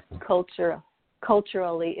addressed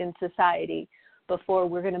culturally in society before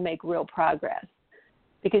we're going to make real progress.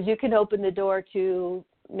 Because you can open the door to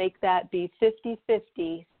make that be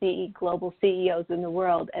 50-50 global CEOs in the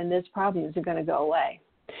world, and those problems are going to go away.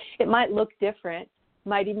 It might look different,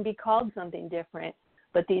 might even be called something different,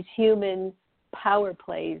 but these human power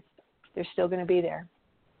plays, they're still going to be there.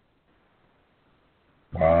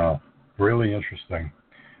 Wow, really interesting.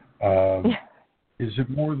 Is it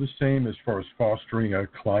more the same as far as fostering a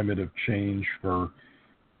climate of change for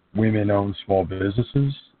women-owned small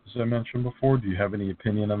businesses, as I mentioned before? Do you have any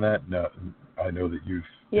opinion on that? No, I know that you've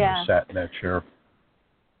sat in that chair.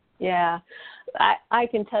 Yeah, I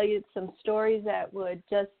can tell you some stories that would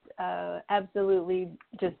just absolutely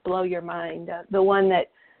just blow your mind. The one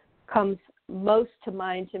that comes most to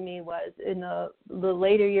mind to me was in the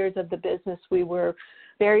later years of the business, we were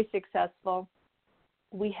very successful.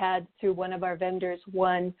 We had, through one of our vendors,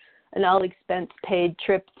 won an all-expense-paid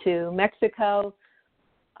trip to Mexico.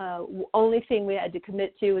 Only thing we had to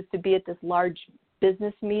commit to was to be at this large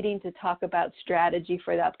business meeting to talk about strategy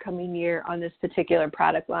for the upcoming year on this particular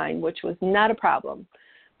product line, which was not a problem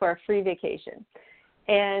for a free vacation.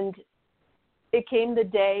 And it came the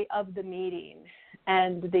day of the meeting,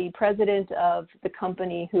 and the president of the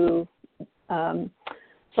company who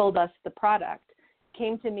sold us the product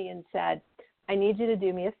came to me and said, I need you to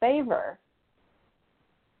do me a favor.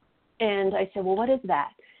 And I said, well, what is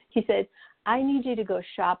that? He said, I need you to go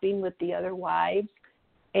shopping with the other wives,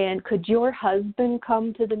 and could your husband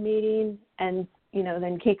come to the meeting, and,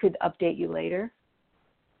 then he could update you later?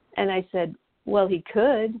 And I said, well, he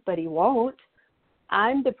could, but he won't.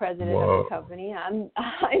 I'm the president of the company.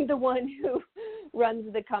 I'm the one who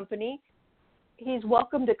runs the company. He's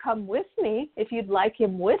welcome to come with me if you'd like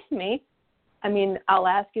him with me. I mean, I'll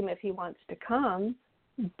ask him if he wants to come,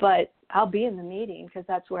 but I'll be in the meeting because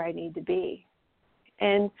that's where I need to be.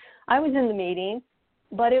 And I was in the meeting,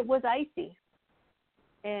 but it was icy.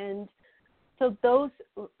 And so those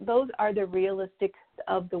are the realistics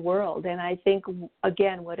of the world. And I think,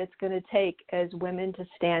 again, what it's going to take is women to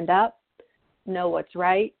stand up, know what's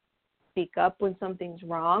right, speak up when something's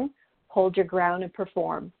wrong, hold your ground and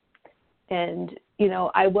perform. And,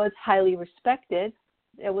 I was highly respected.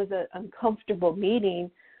 It was an uncomfortable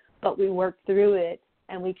meeting, but we worked through it,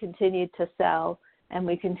 and we continued to sell, and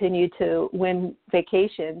we continued to win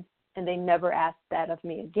vacations, and they never asked that of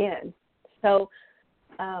me again. So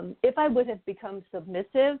if I would have become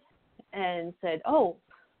submissive and said, oh,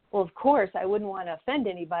 well, of course, I wouldn't want to offend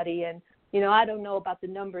anybody, and, I don't know about the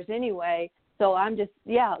numbers anyway, so I'll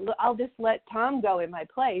just let Tom go in my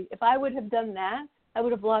place. If I would have done that, I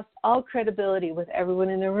would have lost all credibility with everyone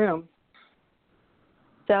in the room.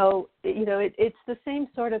 So, it's the same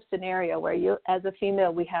sort of scenario where you, as a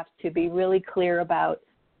female, we have to be really clear about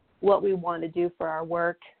what we want to do for our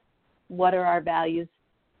work, what are our values,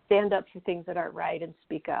 stand up for things that aren't right, and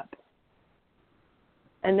speak up.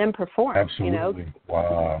 And then perform. Absolutely.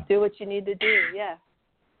 Wow. Do what you need to do, yeah.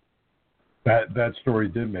 That story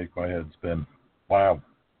did make my head spin. Wow.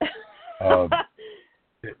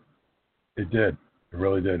 It did. It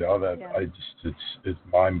really did. It's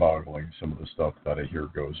mind-boggling, some of the stuff that I hear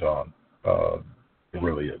goes on. It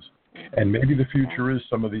really is. And maybe the future is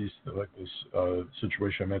some of these, like this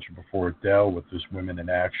situation I mentioned before, Dell with this Women in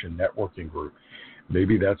Action networking group.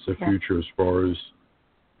 Maybe that's the future as far as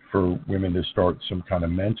for women to start some kind of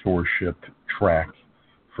mentorship track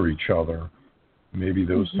for each other. Maybe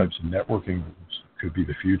those types of networking groups could be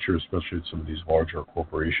the future, especially at some of these larger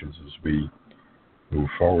corporations as we move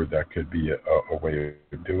forward. That could be a way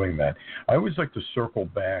of doing that. I always like to circle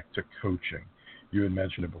back to coaching. You had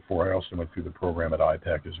mentioned it before. I also went through the program at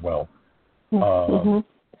IPEC as well. I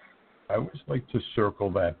always like to circle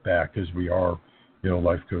that back as we are,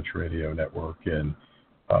 Life Coach Radio Network. And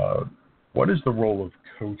what is the role of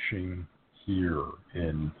coaching here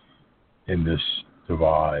in this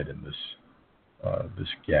divide and this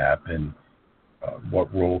gap? And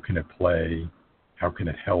what role can it play? How can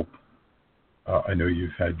it help? I know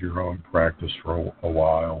you've had your own practice for a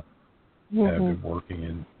while and have been working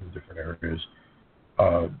in different areas.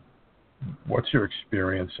 What's your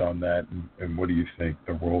experience on that, and what do you think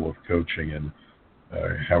the role of coaching and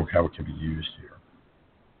how it can be used here?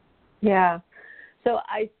 Yeah. So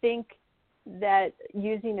I think that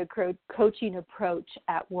using a coaching approach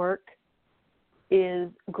at work is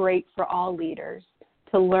great for all leaders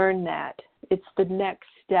to learn that. It's the next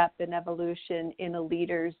step in evolution in a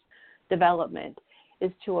leader's development,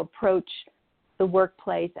 is to approach the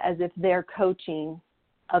workplace as if they're coaching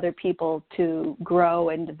other people to grow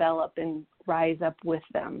and develop and rise up with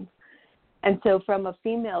them. And so from a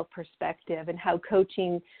female perspective and how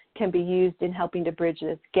coaching can be used in helping to bridge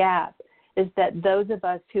this gap is that those of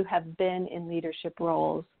us who have been in leadership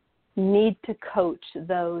roles need to coach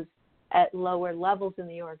those at lower levels in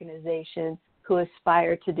the organization who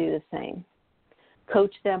aspire to do the same.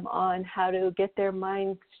 Coach them on how to get their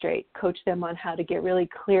mind straight. Coach them on how to get really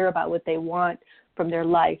clear about what they want from their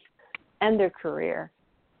life and their career,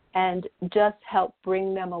 and just help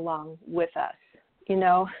bring them along with us.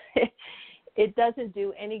 It doesn't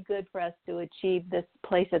do any good for us to achieve this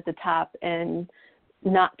place at the top and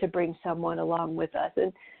not to bring someone along with us.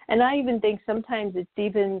 And I even think sometimes it's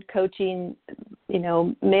even coaching,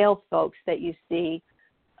 male folks that you see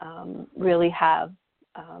really have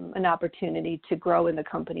an opportunity to grow in the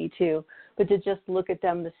company too, but to just look at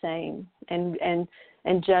them the same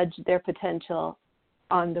and judge their potential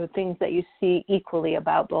on the things that you see equally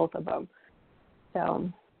about both of them.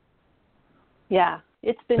 So, yeah,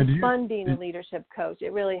 it's been fun being a leadership coach.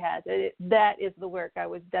 It really has. That is the work I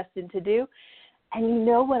was destined to do. And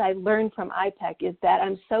what I learned from IPEC is that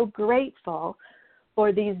I'm so grateful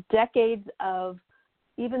for these decades of,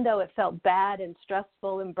 even though it felt bad and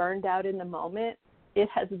stressful and burned out in the moment, it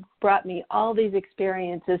has brought me all these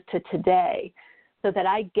experiences to today so that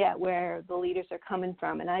I get where the leaders are coming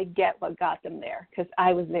from and I get what got them there because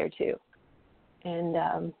I was there too.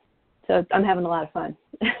 And so I'm having a lot of fun.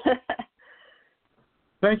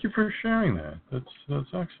 Thank you for sharing that. That's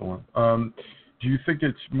excellent. do you think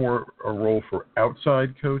it's more a role for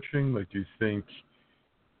outside coaching? Like, do you think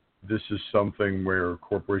this is something where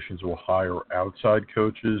corporations will hire outside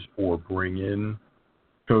coaches or bring in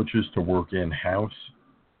coaches to work in-house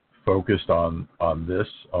focused on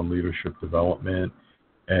leadership development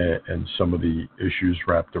and some of the issues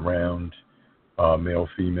wrapped around male,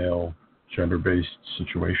 female, gender-based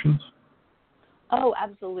situations? Oh,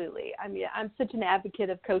 absolutely. I mean, I'm such an advocate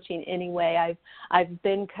of coaching anyway. I've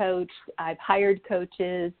been coached, I've hired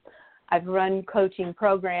coaches, I've run coaching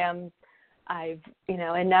programs, and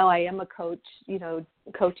now I am a coach,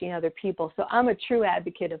 coaching other people. So I'm a true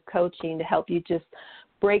advocate of coaching to help you just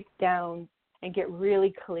break down and get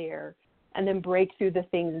really clear and then break through the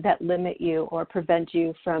things that limit you or prevent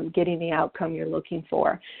you from getting the outcome you're looking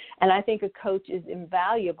for. And I think a coach is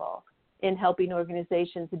invaluable in helping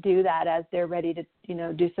organizations do that as they're ready to,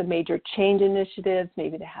 do some major change initiatives.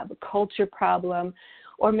 Maybe they have a culture problem,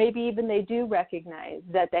 or maybe even they do recognize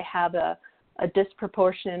that they have a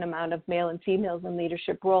disproportionate amount of male and females in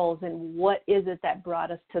leadership roles, and what is it that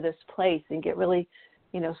brought us to this place, and get really,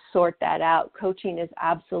 sort that out. Coaching is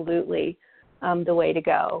absolutely the way to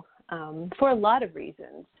go for a lot of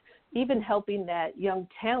reasons, even helping that young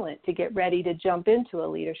talent to get ready to jump into a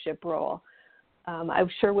leadership role. I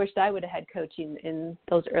sure wished I would have had coaching in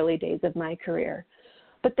those early days of my career.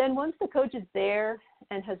 But then once the coach is there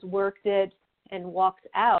and has worked it and walks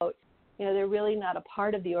out, they're really not a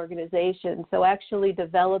part of the organization. So actually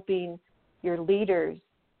developing your leaders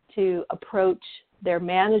to approach their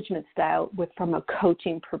management style from a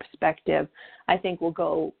coaching perspective, I think will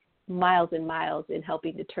go miles and miles in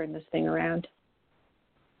helping to turn this thing around.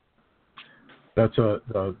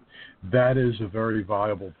 That is a very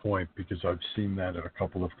viable point, because I've seen that at a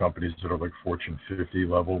couple of companies that are like Fortune 50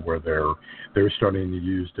 level, where they're starting to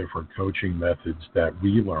use different coaching methods that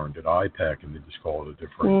we learned at IPAC, and they just call it a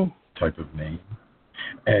different type of name.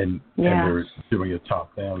 And they're doing it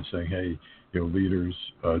top down, saying, hey, leaders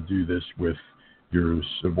do this with your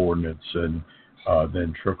subordinates, and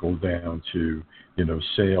then trickle down to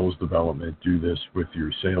sales development, do this with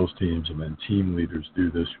your sales teams, and then team leaders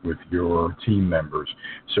do this with your team members.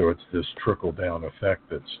 So it's this trickle down effect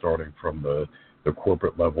that's starting from the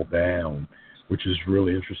corporate level down, which is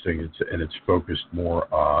really interesting. It's focused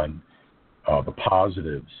more on the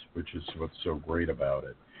positives, which is what's so great about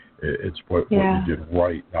it. It's what you did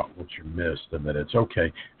right, not what you missed. And then it's,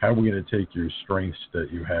 okay, how are we going to take your strengths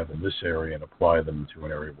that you have in this area and apply them to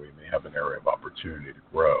an area where you may have an area of opportunity to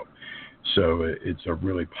grow? So it's a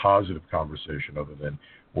really positive conversation, other than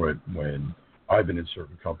when I've been in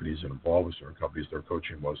certain companies and involved with certain companies, their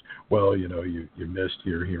coaching was, well, you missed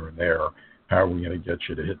here, and there. How are we going to get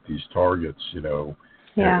you to hit these targets? It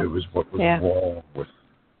was what was wrong with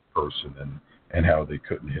the person and how they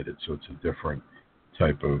couldn't hit it. So it's a different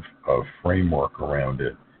type of framework around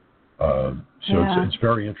it. It's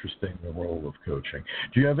very interesting, the role of coaching.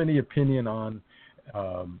 Do you have any opinion on,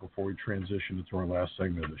 before we transition into our last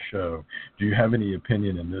segment of the show, do you have any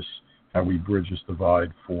opinion in this, how we bridge this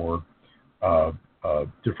divide for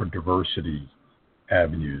different diversity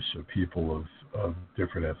avenues, so people of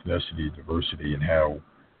different ethnicity, diversity, and how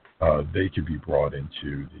they could be brought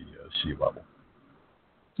into the C-level?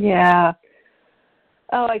 Yeah.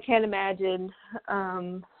 Oh, I can't imagine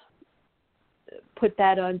put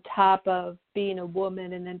that on top of being a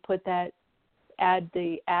woman, and then add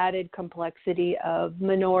the added complexity of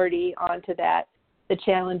minority onto that, the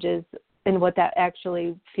challenges and what that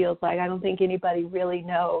actually feels like. I don't think anybody really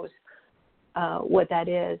knows what that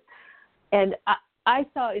is. And I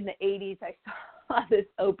saw in the 80s, I saw this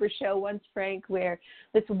Oprah show once, Frank, where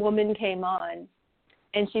this woman came on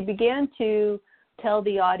and she began to tell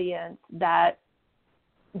the audience that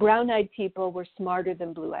brown-eyed people were smarter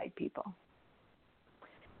than blue-eyed people.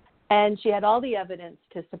 And she had all the evidence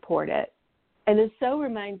to support it. And it so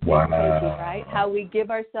reminds me of coaching, right? How we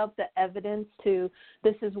give ourselves the evidence to,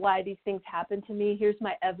 this is why these things happen to me. Here's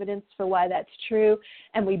my evidence for why that's true.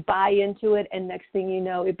 And we buy into it, and next thing you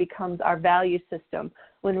know, it becomes our value system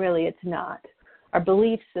when really it's not. Our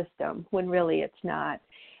belief system when really it's not.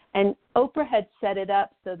 And Oprah had set it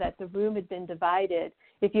up so that the room had been divided.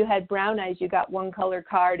 If you had brown eyes, you got one color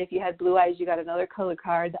card. If you had blue eyes, you got another color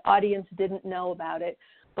card. The audience didn't know about it.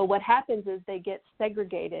 But what happens is they get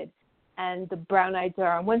segregated, and the brown eyes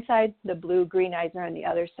are on one side, the blue-green eyes are on the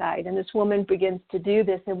other side. And this woman begins to do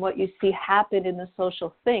this, and what you see happen in the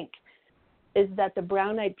social think is that the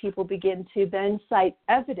brown-eyed people begin to then cite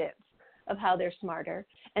evidence of how they're smarter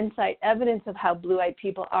and cite evidence of how blue-eyed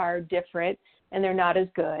people are different and they're not as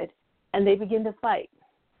good, and they begin to fight.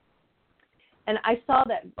 And I saw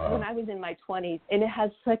that when I was in my 20s, and it has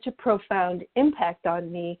such a profound impact on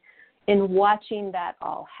me in watching that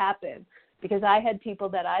all happen, because I had people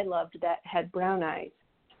that I loved that had brown eyes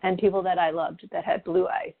and people that I loved that had blue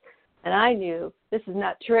eyes. And I knew this is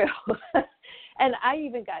not true. And I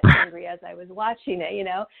even got angry as I was watching it,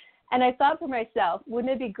 And I thought for myself,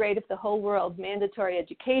 wouldn't it be great if the whole world mandatory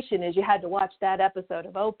education is you had to watch that episode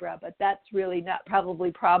of Oprah, but that's really not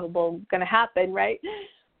probably going to happen, right?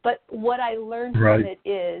 But what I learned from it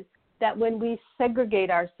is that when we segregate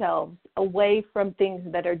ourselves away from things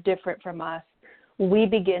that are different from us, we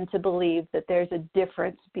begin to believe that there's a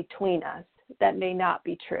difference between us that may not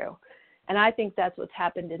be true. And I think that's what's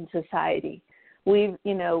happened in society. We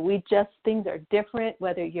just, things are different,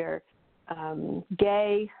 whether you're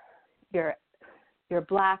gay, you're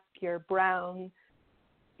black, you're brown,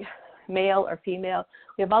 male or female.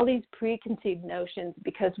 We have all these preconceived notions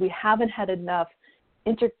because we haven't had enough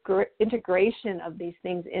integration of these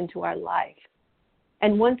things into our life.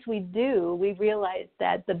 And once we do, we realize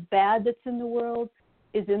that the bad that's in the world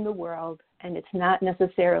is in the world, and it's not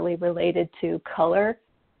necessarily related to color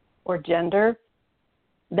or gender,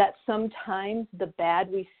 that sometimes the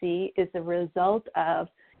bad we see is a result of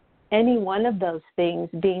any one of those things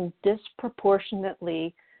being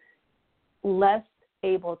disproportionately less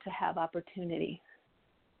able to have opportunity.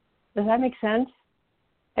 Does that make sense?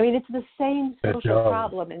 I mean, it's the same social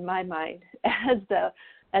problem in my mind as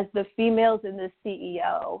the females in the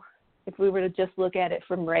CEO. If we were to just look at it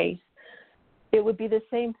from race, it would be the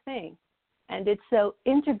same thing. And it's so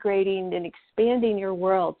integrating and expanding your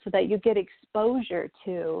world so that you get exposure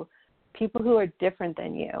to people who are different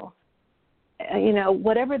than you.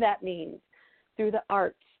 Whatever that means, through the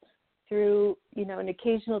arts, through, an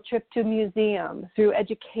occasional trip to a museum, through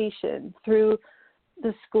education, through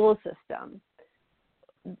the school system.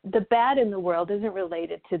 The bad in the world isn't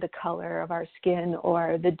related to the color of our skin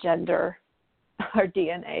or the gender, our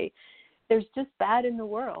DNA. There's just bad in the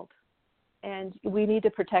world. And we need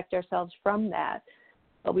to protect ourselves from that.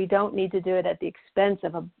 But we don't need to do it at the expense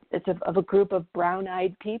of a group of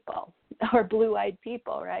brown-eyed people or blue-eyed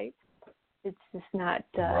people, right? It's just not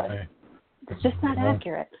it's just not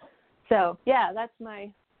accurate. So yeah, that's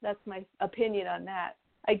my opinion on that.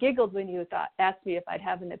 I giggled when you asked me if I'd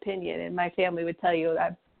have an opinion, and my family would tell you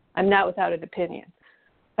I'm not without an opinion.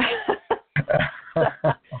 So,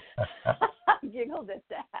 I giggled at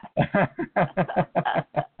that.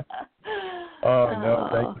 Oh no,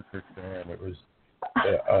 thank you for sharing. It was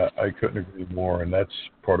I couldn't agree more, and that's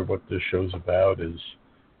part of what this show's about.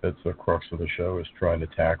 That's the crux of the show, is trying to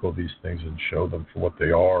tackle these things and show them for what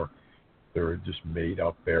they are. They're just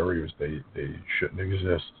made-up barriers. They shouldn't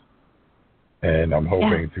exist. And I'm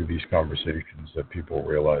hoping through these conversations that people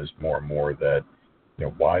realize more and more that,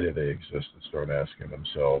 why do they exist, and start asking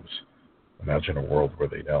themselves, imagine a world where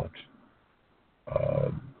they don't.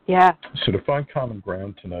 So to find common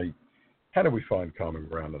ground tonight, how do we find common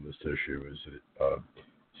ground on this issue? Is it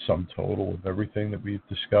sum total of everything that we've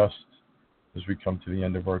discussed as we come to the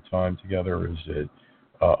end of our time together? Is it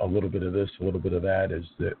a little bit of this, a little bit of that? Is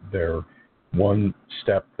there one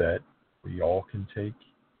step that we all can take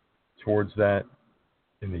towards that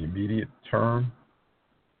in the immediate term?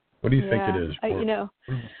 What do you think it is?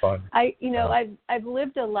 I've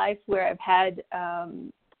lived a life where I've had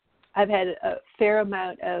a fair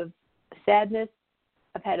amount of sadness.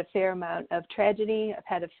 I've had a fair amount of tragedy. I've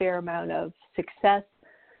had a fair amount of success,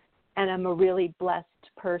 and I'm a really blessed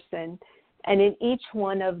person. And in each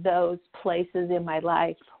one of those places in my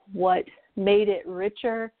life, what made it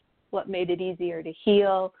richer, what made it easier to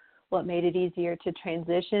heal, what made it easier to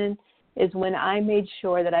transition is when I made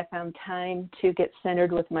sure that I found time to get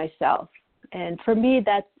centered with myself. And for me,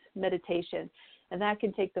 that's meditation. And that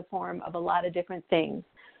can take the form of a lot of different things.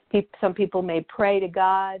 Some people may pray to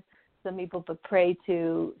God. Some people pray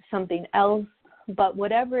to something else. But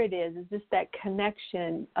whatever it is just that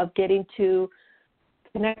connection to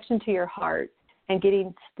your heart and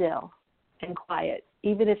getting still and quiet,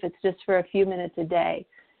 even if it's just for a few minutes a day,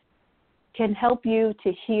 can help you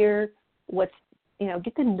to hear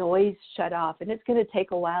get the noise shut off. And it's going to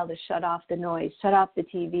take a while to shut off the noise, shut off the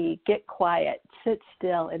TV, get quiet, sit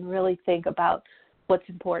still, and really think about what's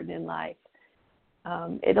important in life.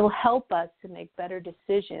 It'll help us to make better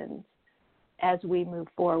decisions as we move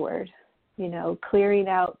forward, clearing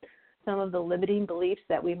out some of the limiting beliefs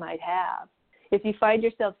that we might have. If you find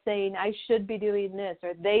yourself saying, I should be doing this,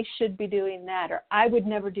 or they should be doing that, or I would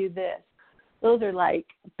never do this, those are like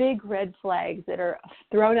big red flags that are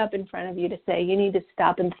thrown up in front of you to say you need to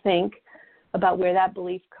stop and think about where that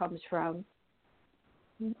belief comes from.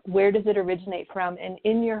 Where does it originate from? And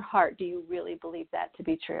in your heart, do you really believe that to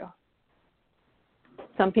be true?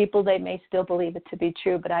 Some people, they may still believe it to be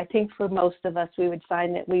true, but I think for most of us, we would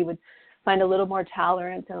find that we would find a little more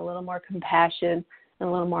tolerance and a little more compassion and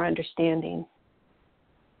a little more understanding.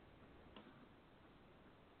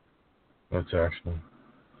 That's excellent.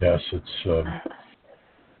 Yes, it's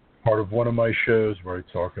part of one of my shows where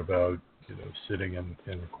I talk about, sitting in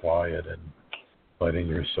quiet and letting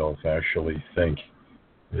yourself actually think.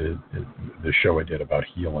 The show I did about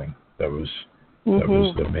healing, that was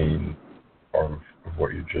the main part of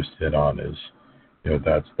what you just hit on is,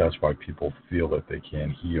 that's why people feel that they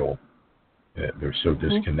can't heal. They're so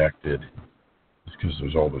disconnected. It's because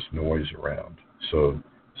there's all this noise around. So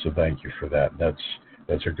thank you for that.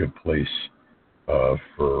 That's a good place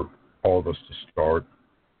for all of us to start.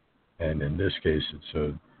 And in this case,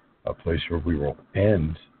 it's a place where we will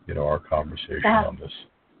end, our conversation on this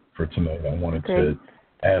for tonight. I wanted to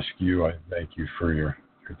ask you, I thank you for your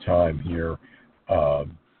time here. I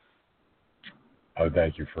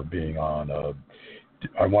thank you for being on.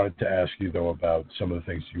 I wanted to ask you, though, about some of the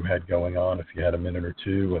things you had going on, if you had a minute or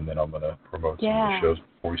two, and then I'm going to promote some of the shows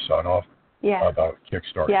before we sign off about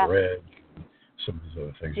Kickstart Your Edge, and some of these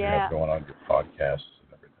other things you have going on, your podcasts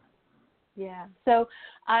and everything. Yeah. So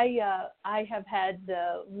I have had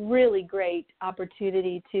the really great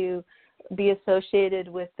opportunity to be associated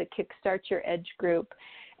with the Kickstart Your Edge group.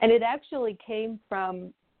 And it actually came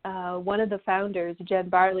from one of the founders. Jen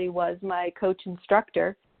Barley was my coach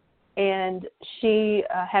instructor, and she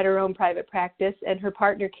had her own private practice, and her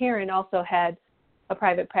partner Karen also had a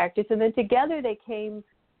private practice. And then together they came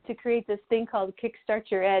to create this thing called Kickstart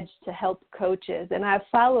Your Edge to help coaches. And I've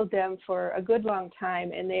followed them for a good long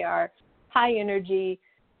time, and they are high energy,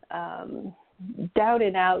 down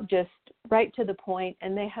and out, just right to the point.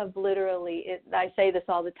 And they have literally, I say this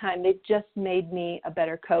all the time, they've just made me a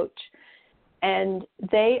better coach. And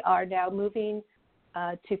they are now moving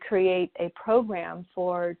to create a program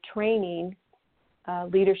for training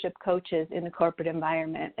leadership coaches in the corporate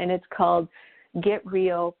environment. And it's called Get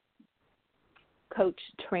Real Coach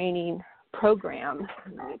Training Program.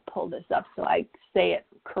 Let me pull this up so I say it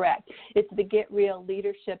correct. It's the Get Real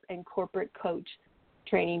Leadership and Corporate Coach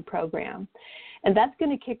Training Program. And that's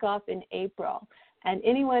going to kick off in April. And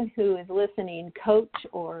anyone who is listening, coach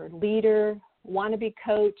or leader, wannabe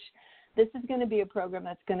coach, this is going to be a program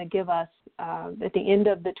that's going to give us, at the end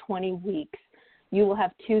of the 20 weeks, you will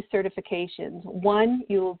have 2 certifications. One,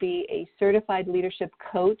 you will be a certified leadership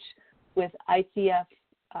coach with ICF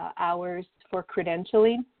hours for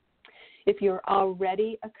credentialing. If you're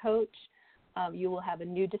already a coach, you will have a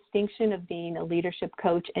new distinction of being a leadership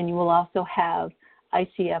coach, and you will also have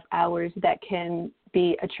ICF hours that can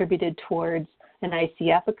be attributed towards an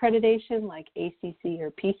ICF accreditation like ACC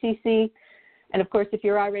or PCC. And, of course, if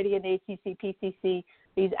you're already an ACC, PCC,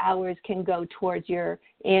 these hours can go towards your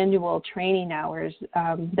annual training hours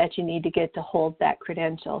that you need to get to hold that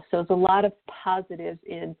credential. So there's a lot of positives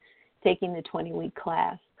in taking the 20-week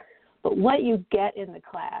class. But what you get in the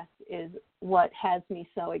class is what has me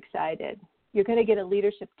so excited. You're going to get a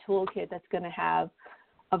leadership toolkit that's going to have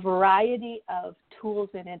a variety of tools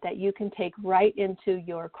in it that you can take right into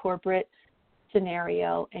your corporate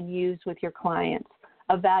scenario and use with your clients.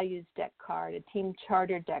 A values deck card, a team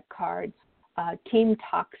charter deck card, team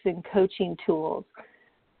talks and coaching tools,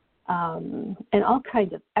 and all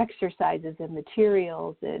kinds of exercises and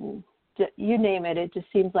materials, and you name it. It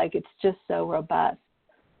just seems like it's just so robust.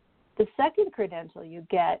 The second credential you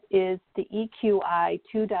get is the EQI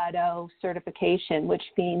 2.0 certification, which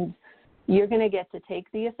means you're going to get to take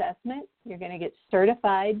the assessment, you're going to get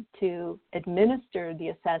certified to administer the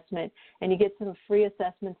assessment, and you get some free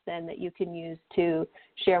assessments then that you can use to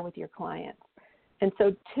share with your clients. And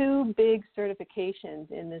so 2 big certifications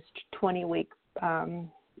in this 20-week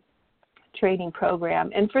training program.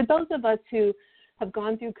 And for those of us who have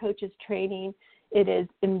gone through coaches training, it is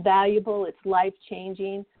invaluable, it's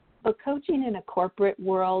life-changing. But coaching in a corporate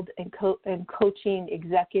world and coaching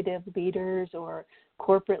executive leaders or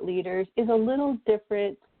corporate leaders is a little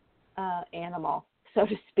different animal, so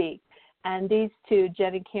to speak. And these 2,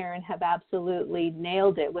 Jen and Karen, have absolutely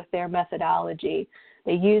nailed it with their methodology.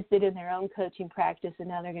 They used it in their own coaching practice, and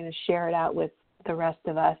now they're going to share it out with the rest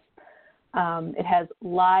of us. It has a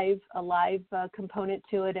live component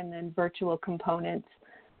to it, and then virtual components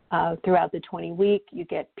throughout the 20-week. You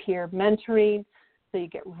get peer mentoring, so you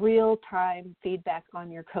get real-time feedback on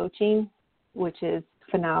your coaching, which is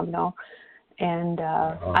phenomenal. And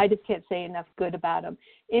I just can't say enough good about them.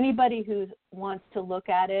 Anybody who wants to look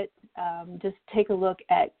at it, just take a look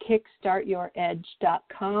at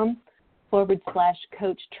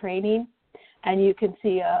kickstartyyouredge.com/coach training, and you can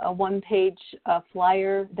see a one-page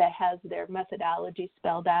flyer that has their methodology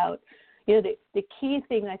spelled out. the key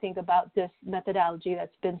thing I think about this methodology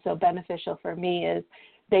that's been so beneficial for me is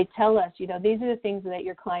they tell us, these are the things that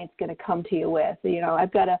your client's going to come to you with.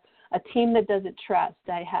 I've got a team that doesn't trust.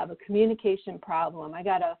 I have a communication problem. I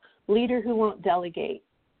got a leader who won't delegate.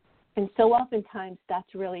 And so oftentimes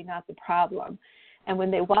that's really not the problem. And when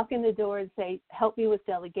they walk in the door and say, help me with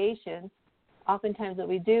delegation, oftentimes what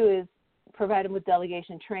we do is provide them with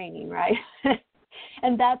delegation training, right?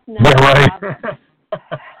 And that's not the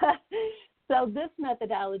problem. So this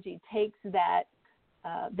methodology takes that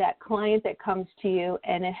client that comes to you,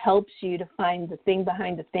 and it helps you to find the thing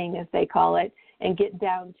behind the thing, as they call it, and get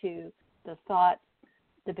down to the thoughts,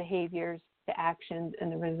 the behaviors, the actions,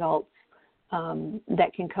 and the results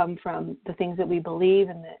that can come from the things that we believe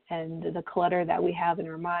and the clutter that we have in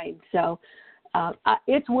our mind. So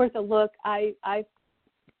it's worth a look.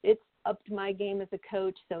 It's up to my game as a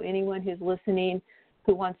coach, so anyone who's listening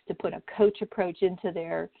who wants to put a coach approach into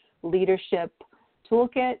their leadership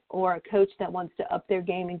toolkit, or a coach that wants to up their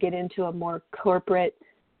game and get into a more corporate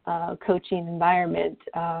coaching environment,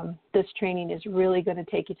 this training is really going to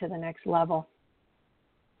take you to the next level.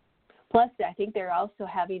 Plus, I think they're also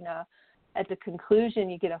having at the conclusion,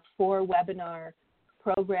 you get a 4-webinar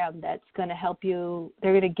program that's going to help you.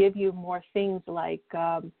 They're going to give you more things like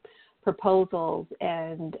proposals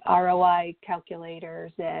and ROI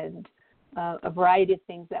calculators and a variety of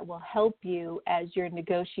things that will help you as you're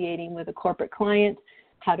negotiating with a corporate client,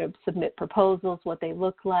 how to submit proposals, what they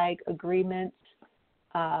look like, agreements,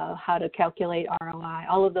 how to calculate ROI,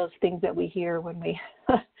 all of those things that we hear when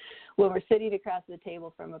we're sitting across the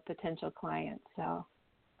table from a potential client. So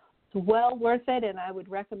it's well worth it, and I would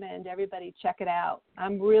recommend everybody check it out.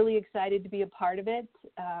 I'm really excited to be a part of it,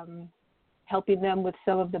 helping them with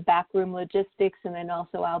some of the backroom logistics, and then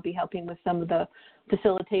also I'll be helping with some of the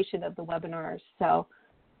facilitation of the webinars. So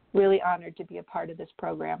really honored to be a part of this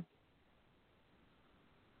program.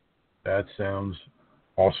 That sounds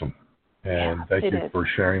awesome. And thank you for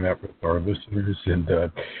sharing that with our listeners. And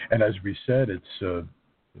as we said, it's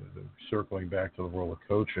circling back to the role of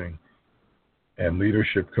coaching and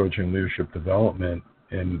leadership coaching, leadership development,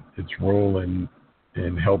 and its role in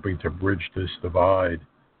helping to bridge this divide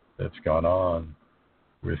that's gone on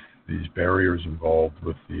with these barriers involved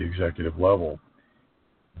with the executive level.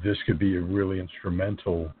 This could be really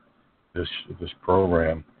instrumental, this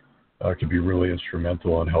program could be really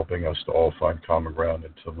instrumental in helping us to all find common ground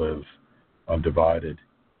and to live undivided,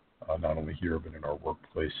 not only here but in our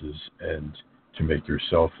workplaces, and to make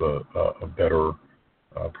yourself a better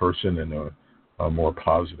person and a more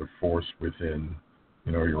positive force within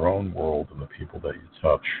your own world and the people that you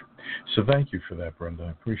touch. So thank you for that, Brenda.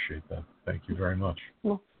 I appreciate that. Thank you very much.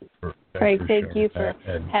 Well, Craig, thank you for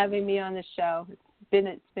having me on the show.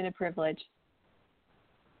 It's been a privilege.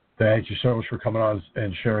 Thank you so much for coming on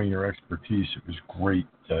and sharing your expertise. It was great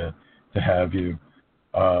to have you.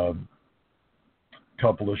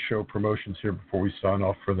 Couple of show promotions here before we sign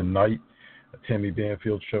off for the night. Tammy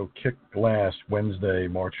Banfield show, Kick Glass, Wednesday,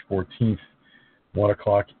 March 14th, 1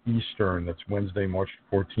 o'clock Eastern. That's Wednesday, March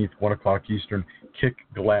 14th, 1 o'clock Eastern. Kick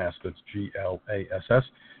Glass, that's Glass.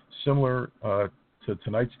 Similar to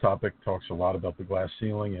tonight's topic, talks a lot about the glass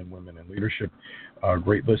ceiling and women in leadership.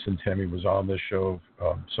 Great listen. Tammy was on this show.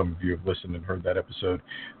 Some of you have listened and heard that episode.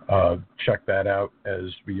 Check that out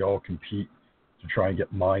as we all compete to try and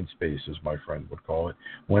get mind space, as my friend would call it.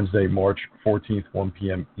 Wednesday, March 14th, 1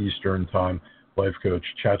 p.m. Eastern Time. Life Coach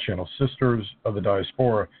Chat Channel Sisters of the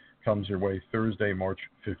Diaspora comes your way Thursday, March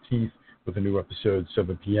 15th, with a new episode,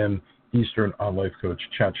 7 p.m. Eastern on Life Coach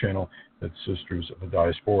Chat Channel. That's Sisters of the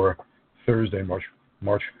Diaspora. Thursday, March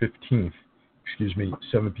 15th,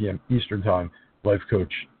 7 p.m. Eastern Time, Life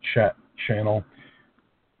Coach Chat Channel.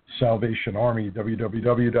 Salvation Army,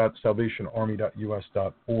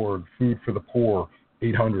 www.salvationarmy.us.org. Food for the Poor,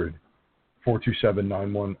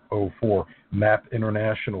 800-427-9104. MAP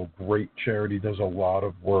International, great charity, does a lot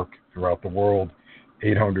of work throughout the world.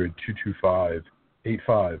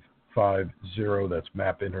 800-225-8550. That's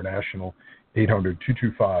MAP International.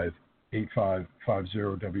 800-225-8550.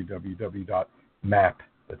 www.map,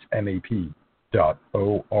 that's MAP.org,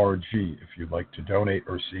 if you'd like to donate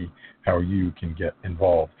or see how you can get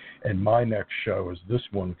involved. And my next show, as this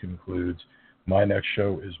one concludes, my next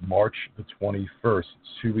show is March the 21st.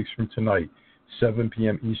 It's 2 weeks from tonight, 7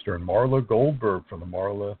 p.m. Eastern. Marla Goldberg from the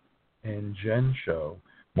Marla and Jen Show.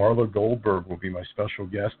 Marla Goldberg will be my special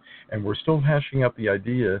guest, and we're still hashing out the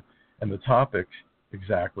idea and the topics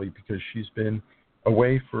exactly because she's been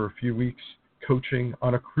away for a few weeks coaching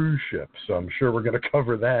on a cruise ship. So I'm sure we're going to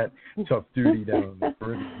cover that tough duty down in the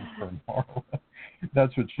Caribbean for Marla.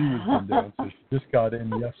 That's what she was doing. So she just got in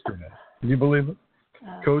yesterday. Can you believe it?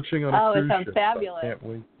 Coaching on a cruise it sounds ship. fabulous. I can't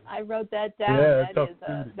wait. I wrote that down. Yeah,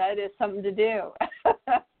 that is something to do.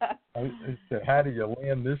 I said, how do you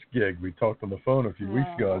land this gig? We talked on the phone a few weeks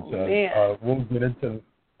ago. So we'll get into.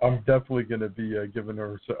 I'm definitely going to be giving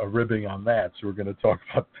her a ribbing on that. So we're going to talk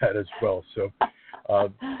about that as well. So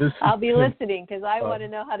I'll be listening because I want to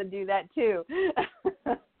know how to do that too.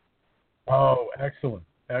 Oh, excellent.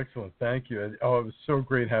 Excellent. Thank you. It was so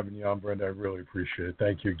great having you on, Brenda. I really appreciate it.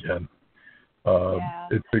 Thank you again.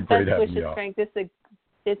 It's been great having you on. Frank.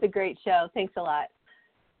 It's a great show. Thanks a lot.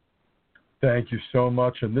 Thank you so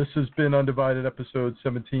much. And this has been Undivided episode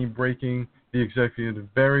 17, Breaking the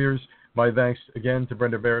Executive Barriers. My thanks again to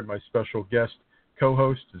Brenda Barrett, my special guest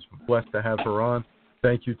co-host. It's blessed to have her on.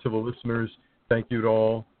 Thank you to the listeners. Thank you to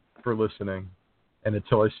all for listening. And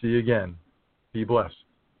until I see you again, be blessed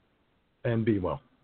and be well.